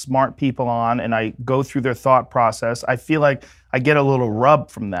have smart people on and I go through their thought process, I feel like I get a little rub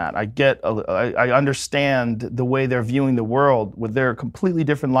from that. I understand the way they're viewing the world with their completely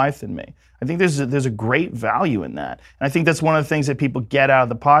different life than me. I think there's a great value in that. And I think that's one of the things that people get out of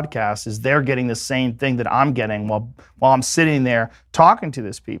the podcast is they're getting the same thing that I'm getting while I'm sitting there talking to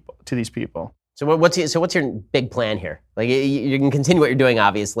these people. So what's your big plan here? Like you can continue what you're doing,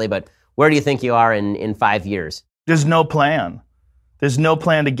 obviously, but where do you think you are in 5 years? There's no plan. There's no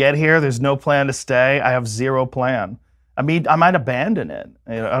plan to get here. There's no plan to stay. I have zero plan. I mean, I might abandon it.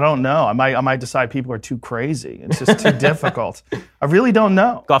 I don't know. I might decide people are too crazy. It's just too difficult. I really don't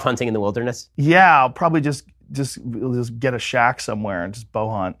know. Go off hunting in the wilderness? Yeah, I'll probably just get a shack somewhere and just bow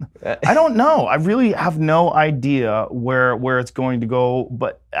hunt. I don't know. I really have no idea where it's going to go,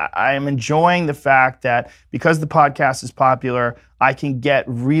 but I am enjoying the fact that because the podcast is popular, I can get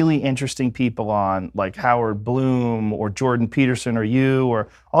really interesting people on, like Howard Bloom or Jordan Peterson or you or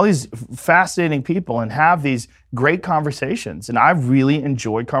all these fascinating people and have these great conversations. And I've really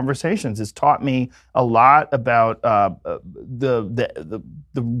enjoyed conversations. It's taught me a lot about the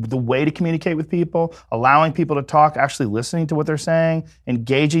way to communicate with people, allowing people to talk, actually listening to what they're saying,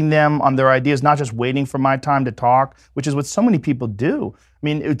 engaging them on their ideas, not just waiting for my time to talk, which is what so many people do. I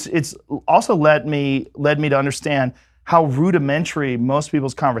mean, it's also led me to understand how rudimentary most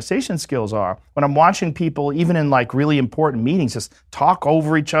people's conversation skills are. When I'm watching people, even in like really important meetings, just talk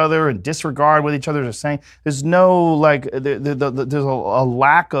over each other and disregard what each other is saying, there's no like, there's a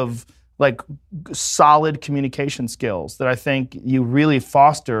lack of like solid communication skills that I think you really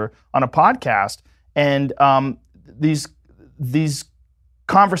foster on a podcast. And these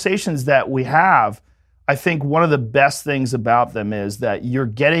conversations that we have, I think one of the best things about them is that you're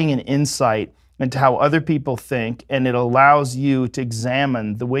getting an insight into how other people think, and it allows you to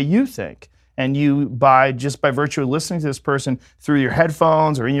examine the way you think. And you, by virtue of listening to this person through your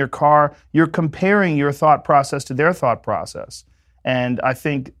headphones or in your car, you're comparing your thought process to their thought process. And I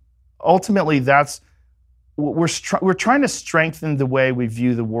think ultimately that's we're trying to strengthen the way we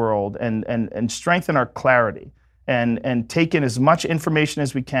view the world and strengthen our clarity. And take in as much information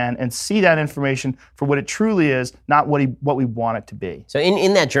as we can and see that information for what it truly is, not what we want it to be. So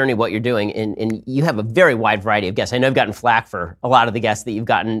in that journey, what you're doing, and you have a very wide variety of guests. I know I've gotten flack for a lot of the guests that you've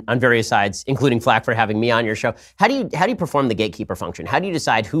gotten on various sides, including flack for having me on your show. How do you perform the gatekeeper function? How do you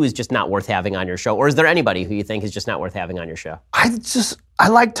decide who is just not worth having on your show? Or is there anybody who you think is just not worth having on your show? I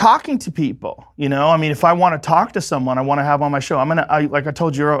like talking to people, you know? I mean, if I want to talk to someone I want to have on my show, like I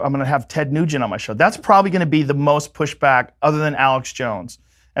told you, I'm going to have Ted Nugent on my show. That's probably going to be the most pushback other than Alex Jones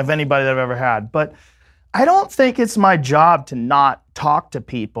of anybody that I've ever had. But I don't think it's my job to not talk to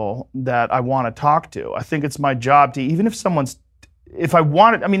people that I want to talk to. I think it's my job to, even if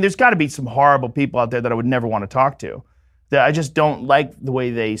there's got to be some horrible people out there that I would never want to talk to. That I just don't like the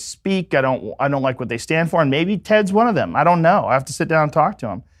way they speak. I don't like what they stand for, and maybe Ted's one of them. I don't know. I have to sit down and talk to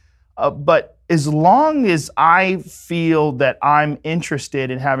him. But as long as I feel that I'm interested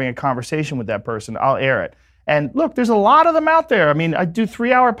in having a conversation with that person, I'll air it. And look, there's a lot of them out there. I mean, I do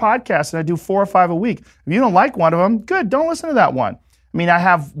 3-hour podcasts, and I do 4 or 5 a week. If you don't like one of them, good, don't listen to that one. I mean, I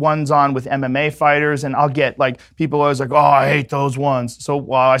have ones on with MMA fighters, and I'll get like people always like, oh, I hate those ones.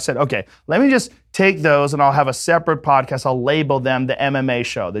 So I said, okay, let me just take those and I'll have a separate podcast. I'll label them the MMA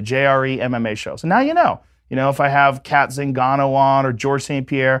show, the JRE MMA show. So now you know, if I have Kat Zingano on or George St.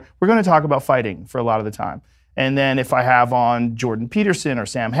 Pierre, we're going to talk about fighting for a lot of the time. And then if I have on Jordan Peterson or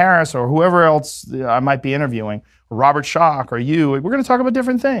Sam Harris or whoever else I might be interviewing, Robert Schock or you, we're going to talk about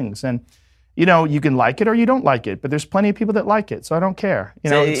different things. And, you know, you can like it or you don't like it, but there's plenty of people that like it, so I don't care.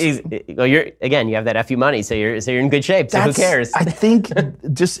 You know, you have that FU money, so you're in good shape. So who cares? I think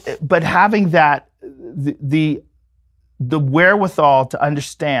but having that the wherewithal to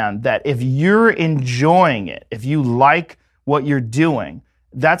understand that if you're enjoying it, if you like what you're doing,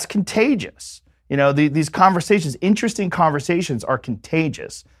 that's contagious. You know, these conversations, interesting conversations, are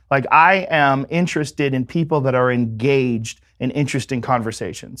contagious. Like, I am interested in people that are engaged in interesting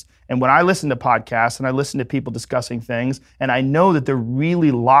conversations. And when I listen to podcasts and I listen to people discussing things, and I know that they're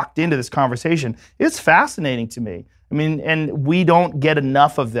really locked into this conversation, it's fascinating to me. I mean, and we don't get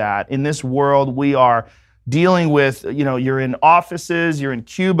enough of that. In this world, we are dealing with, you know, you're in offices, you're in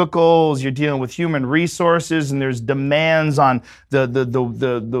cubicles, you're dealing with human resources, and there's demands on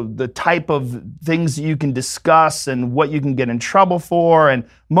the type of things that you can discuss and what you can get in trouble for. And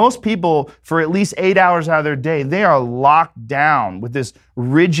most people, for at least 8 hours out of their day, they are locked down with this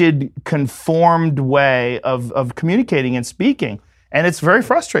rigid, conformed way of communicating and speaking. And it's very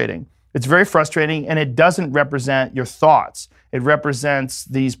frustrating. It's very frustrating, and it doesn't represent your thoughts. It represents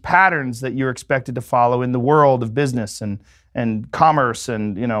these patterns that you're expected to follow in the world of business and commerce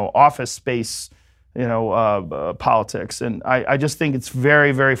and, you know, office space, you know, politics. And I just think it's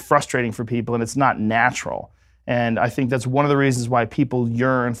very, very frustrating for people, and it's not natural. And I think that's one of the reasons why people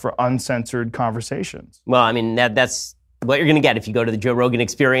yearn for uncensored conversations. Well, I mean, that's what you're going to get if you go to the Joe Rogan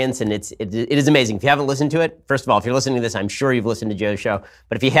Experience, and it is amazing. If you haven't listened to it, first of all, if you're listening to this, I'm sure you've listened to Joe's show.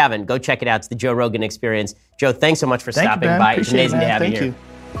 But if you haven't, go check it out. It's the Joe Rogan Experience. Joe, thanks so much for stopping by. It's amazing to have you here. Thank you.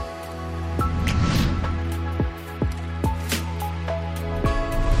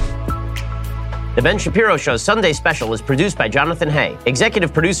 The Ben Shapiro Show's Sunday special is produced by Jonathan Hay,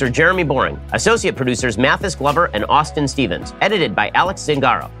 executive producer Jeremy Boring, associate producers Mathis Glover and Austin Stevens, edited by Alex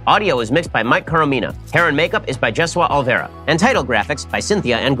Zingaro. Audio is mixed by Mike Coromina. Hair and makeup is by Jesua Alvera, and title graphics by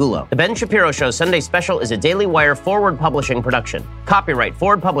Cynthia Angulo. The Ben Shapiro Show's Sunday special is a Daily Wire Forward Publishing production. Copyright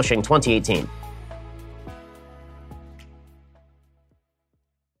Forward Publishing 2018.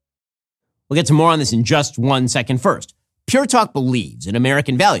 We'll get to more on this in just 1 second. First, Pure Talk believes in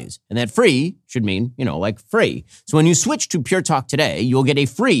American values, and that free should mean, you know, like free. So when you switch to Pure Talk today, you'll get a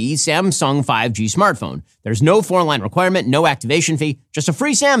free Samsung 5G smartphone. There's no foreign-line requirement, no activation fee, just a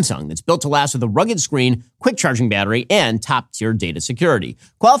free Samsung that's built to last with a rugged screen, quick charging battery, and top-tier data security.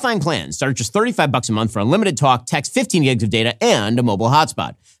 Qualifying plans start at just $35 a month for unlimited talk, text, 15 gigs of data, and a mobile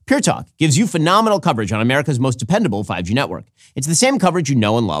hotspot. Pure Talk gives you phenomenal coverage on America's most dependable 5G network. It's the same coverage you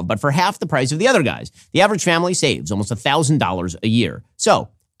know and love, but for half the price of the other guys. The average family saves almost $1,000 a year. So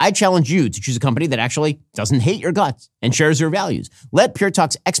I challenge you to choose a company that actually doesn't hate your guts and shares your values. Let Pure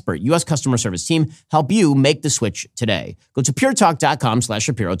Talk's expert U.S. customer service team help you make the switch today. Go to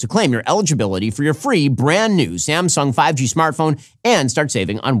puretalk.com/Shapiro to claim your eligibility for your free brand new Samsung 5G smartphone and start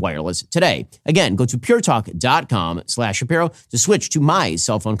saving on wireless today. Again, go to puretalk.com/Shapiro to switch to my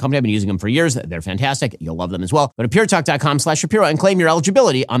cell phone company. I've been using them for years. They're fantastic. You'll love them as well. Go to puretalk.com/Shapiro and claim your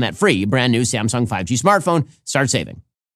eligibility on that free brand new Samsung 5G smartphone. Start saving.